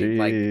happened that way.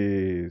 Like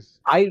Jeez.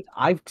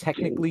 I've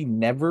technically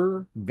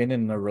never been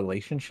in a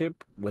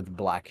relationship with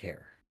black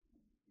hair.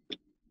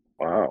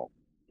 Wow.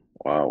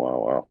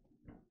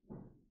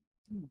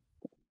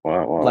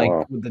 Like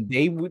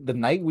the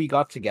night we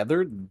got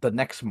together, the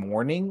next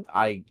morning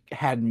I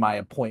had my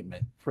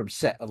appointment from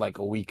set like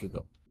a week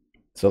ago.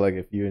 So like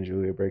if you and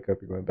Julia break up,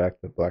 you're going back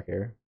to black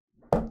hair?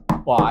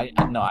 Well, I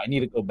need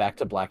to go back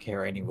to black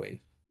hair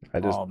anyway. I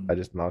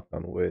just knocked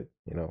on wood,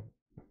 you know.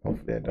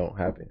 Hopefully that don't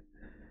happen.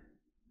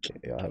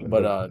 Y'all have a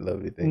But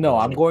lovely thing. no,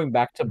 I'm going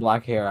back to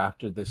black hair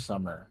after this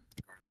summer.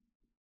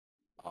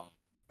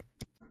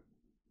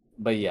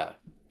 But yeah,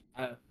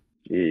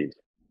 Jeez.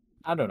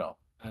 I don't know.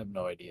 I have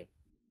no idea.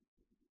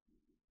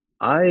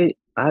 I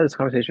had this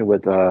conversation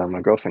with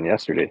my girlfriend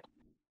yesterday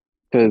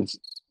because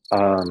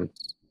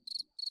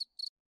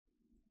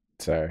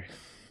Sorry.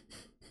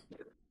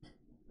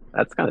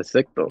 that's kind of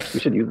sick though. We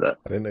should use that.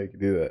 I didn't know you could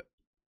do that.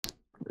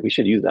 We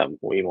should use that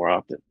way more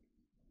often.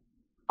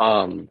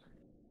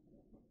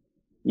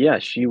 Yeah,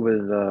 she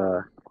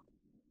was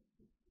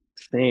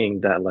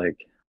saying that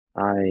like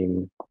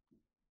I'm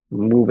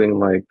moving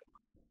like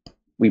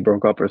we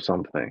broke up or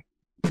something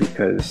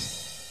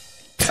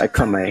because I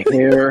cut my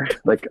hair,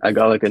 like I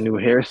got like a new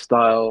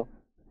hairstyle.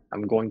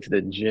 I'm going to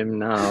the gym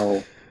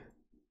now.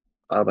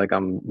 like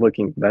I'm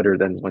looking better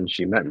than when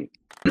she met me.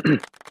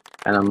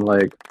 And I'm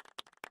like,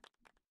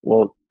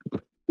 well,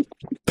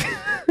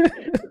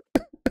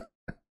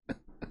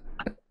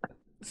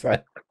 So,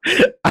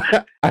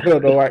 I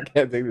don't know why I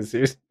can't take this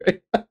seriously.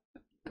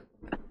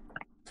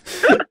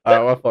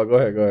 My fault. Go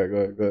ahead. Go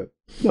ahead.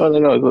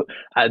 no.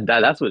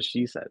 That's what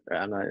she said.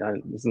 Right?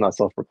 This is not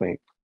self-proclaimed.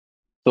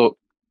 So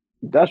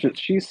that's what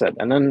she said.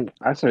 And then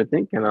I started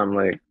thinking, I'm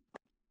like,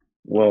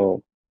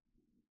 well,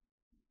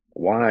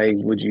 why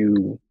would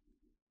you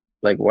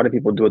like? Why do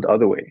people do it the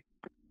other way?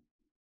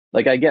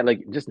 Like I get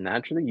like just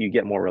naturally you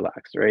get more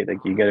relaxed, right? Like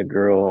you get a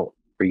girl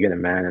or you get a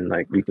man, and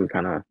like you can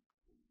kind of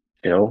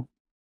chill.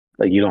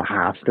 Like you don't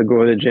have to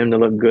go to the gym to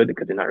look good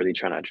because you're not really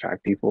trying to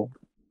attract people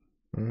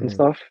and Mm.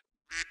 stuff.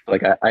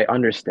 Like I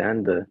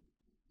understand the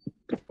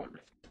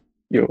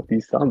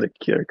these sounds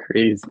are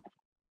crazy.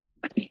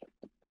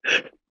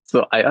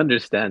 So I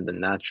understand the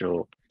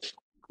natural,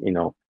 you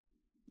know,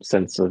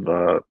 sense of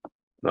a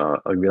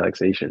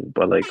relaxation,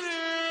 but like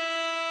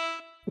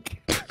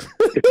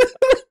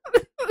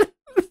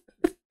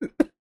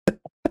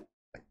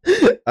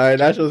All right,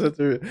 natural sense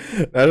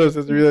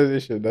of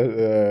realization.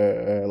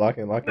 Lock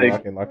in, like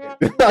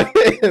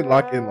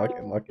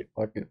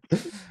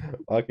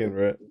lock in,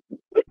 bro.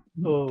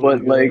 Oh my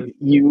but like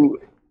god.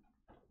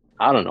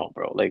 I don't know,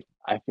 bro. Like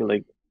I feel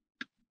like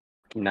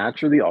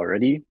naturally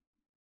already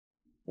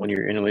when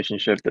you're in a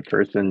relationship, the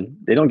person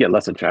they don't get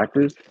less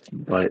attractive,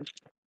 but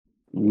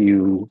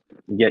you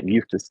get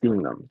used to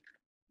seeing them,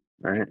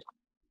 right?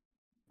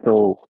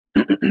 So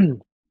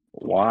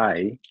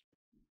why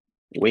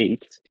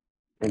wait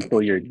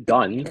until you're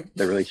done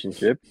the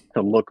relationship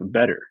to look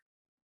better?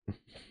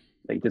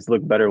 Like just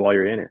look better while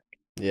you're in it.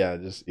 Yeah,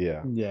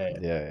 Yeah.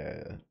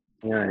 yeah.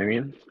 You know what I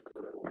mean?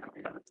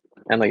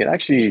 And like it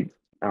actually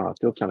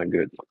feels kind of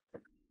good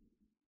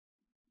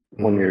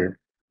when Mm. your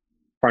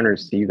partner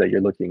sees that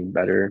you're looking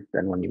better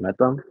than when you met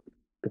them.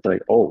 It's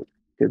like, oh,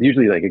 because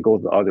usually like it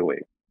goes the other way.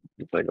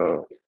 It's like,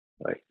 oh,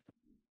 like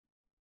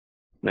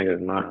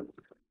nigga's not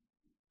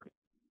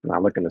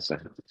looking the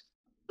same.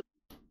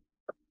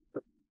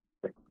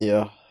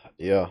 Yeah,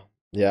 yeah.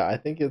 I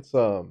think it's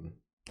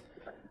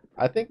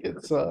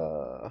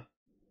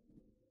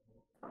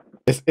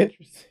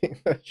interesting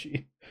that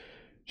she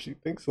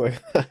thinks like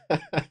that.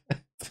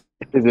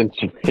 It is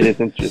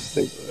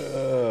interesting.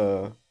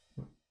 uh,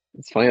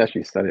 It's funny that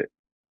she said it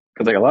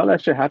because like a lot of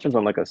that shit happens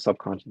on like a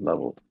subconscious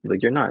level.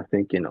 Like you're not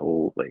thinking,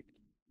 oh, like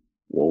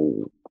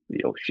whoa,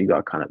 she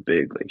got kind of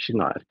big. Like she's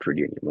not as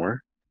pretty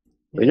anymore.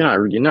 But yeah,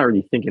 you're not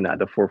really thinking that at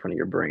the forefront of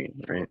your brain,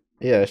 right?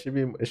 yeah. It should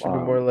be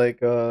Wow. more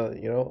like oh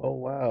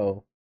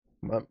wow,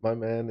 my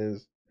man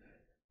is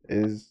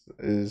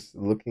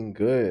looking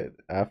good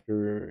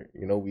after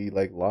we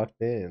like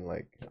locked in.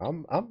 Like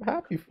I'm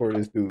happy for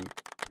this dude.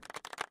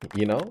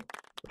 You know,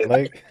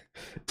 like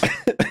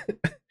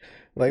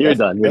like You're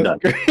done. You're that's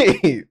done.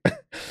 great.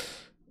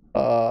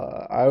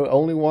 I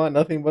only want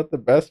nothing but the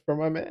best for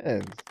my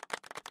man.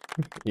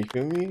 You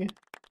feel me?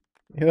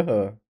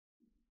 Yeah.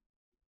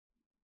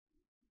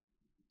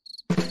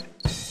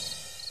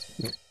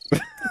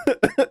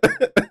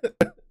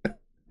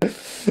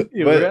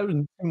 Yeah, we're But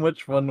having too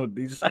much fun with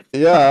these.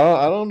 yeah,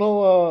 I don't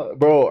know,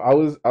 bro. I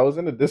was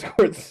in a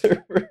Discord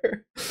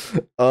server,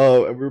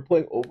 and we were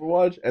playing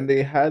Overwatch, and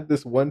they had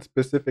this one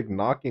specific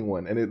knocking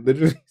one, and it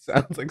literally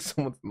sounds like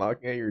someone's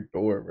knocking at your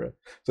door, bro.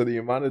 So the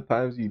amount of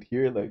times you'd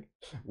hear, like,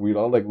 we'd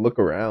all like look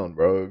around,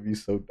 bro. It'd be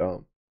so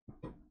dumb.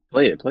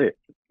 Play it. Play it.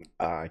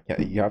 I can't.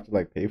 You have to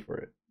like pay for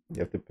it. You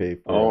have to pay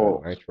for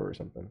Oh. Nitro or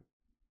something.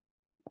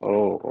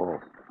 Oh.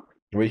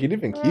 Wait, he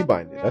didn't even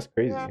keybind it. That's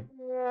crazy.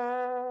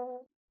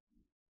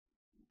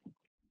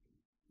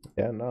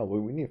 Yeah, no,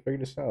 we need to figure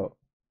this out.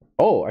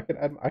 Oh, I could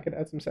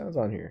add some sounds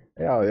on here.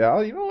 Yeah, yeah.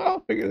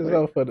 I'll figure this Wait.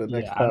 out for the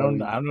next Yeah,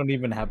 time. I don't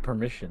even have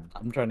permission.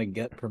 I'm trying to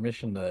get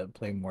permission to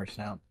play more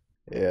sound.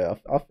 Yeah,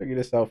 I'll figure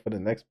this out for the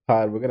next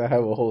pod. We're gonna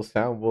have a whole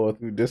soundboard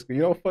through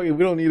Discord. Fuck it,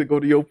 we don't need to go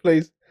to your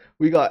place.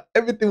 We got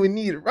everything we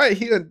need right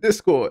here in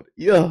Discord.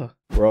 Yeah,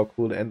 we're all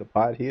cool to end the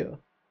pod here.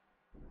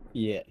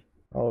 Yeah.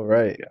 All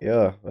right,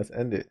 yeah, let's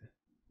end it.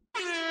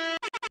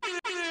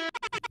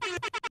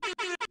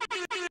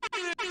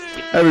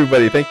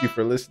 Everybody, thank you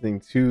for listening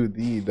to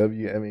the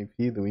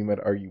WMAP, the We Might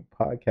Argue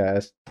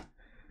podcast.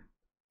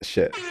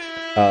 Shit.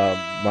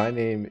 My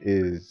name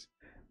is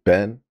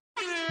Ben,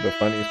 the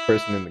funniest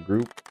person in the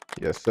group.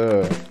 Yes,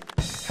 sir.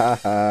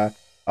 Haha.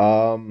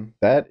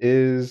 That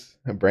is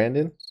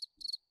Brandon.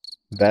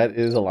 That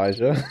is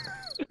Elijah.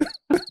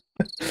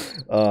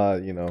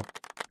 You know,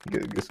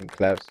 get some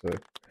claps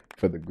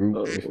for the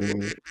group. You feel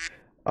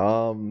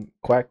me?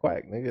 Quack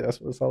quack, nigga.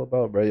 That's what it's all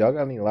about, bro. Y'all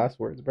got any last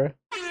words, bro?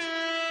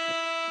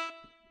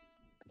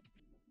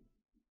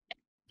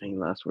 Any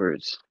last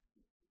words?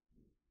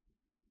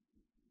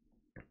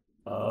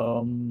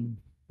 I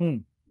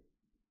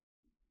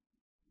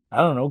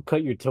don't know.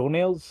 Cut your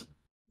toenails.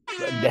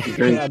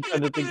 Drink. I'm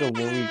trying to think of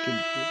what we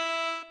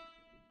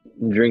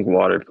could Drink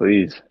water,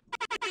 please.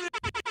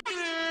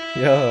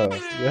 Yeah.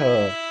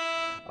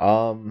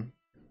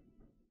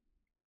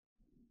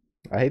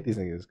 I hate these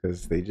niggas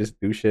because they just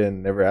do shit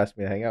and never ask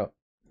me to hang out.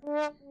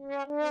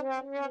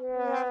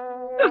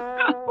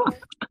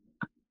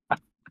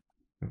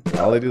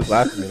 All they do is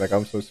laugh at me like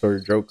I'm some sort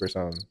of joke or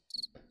something.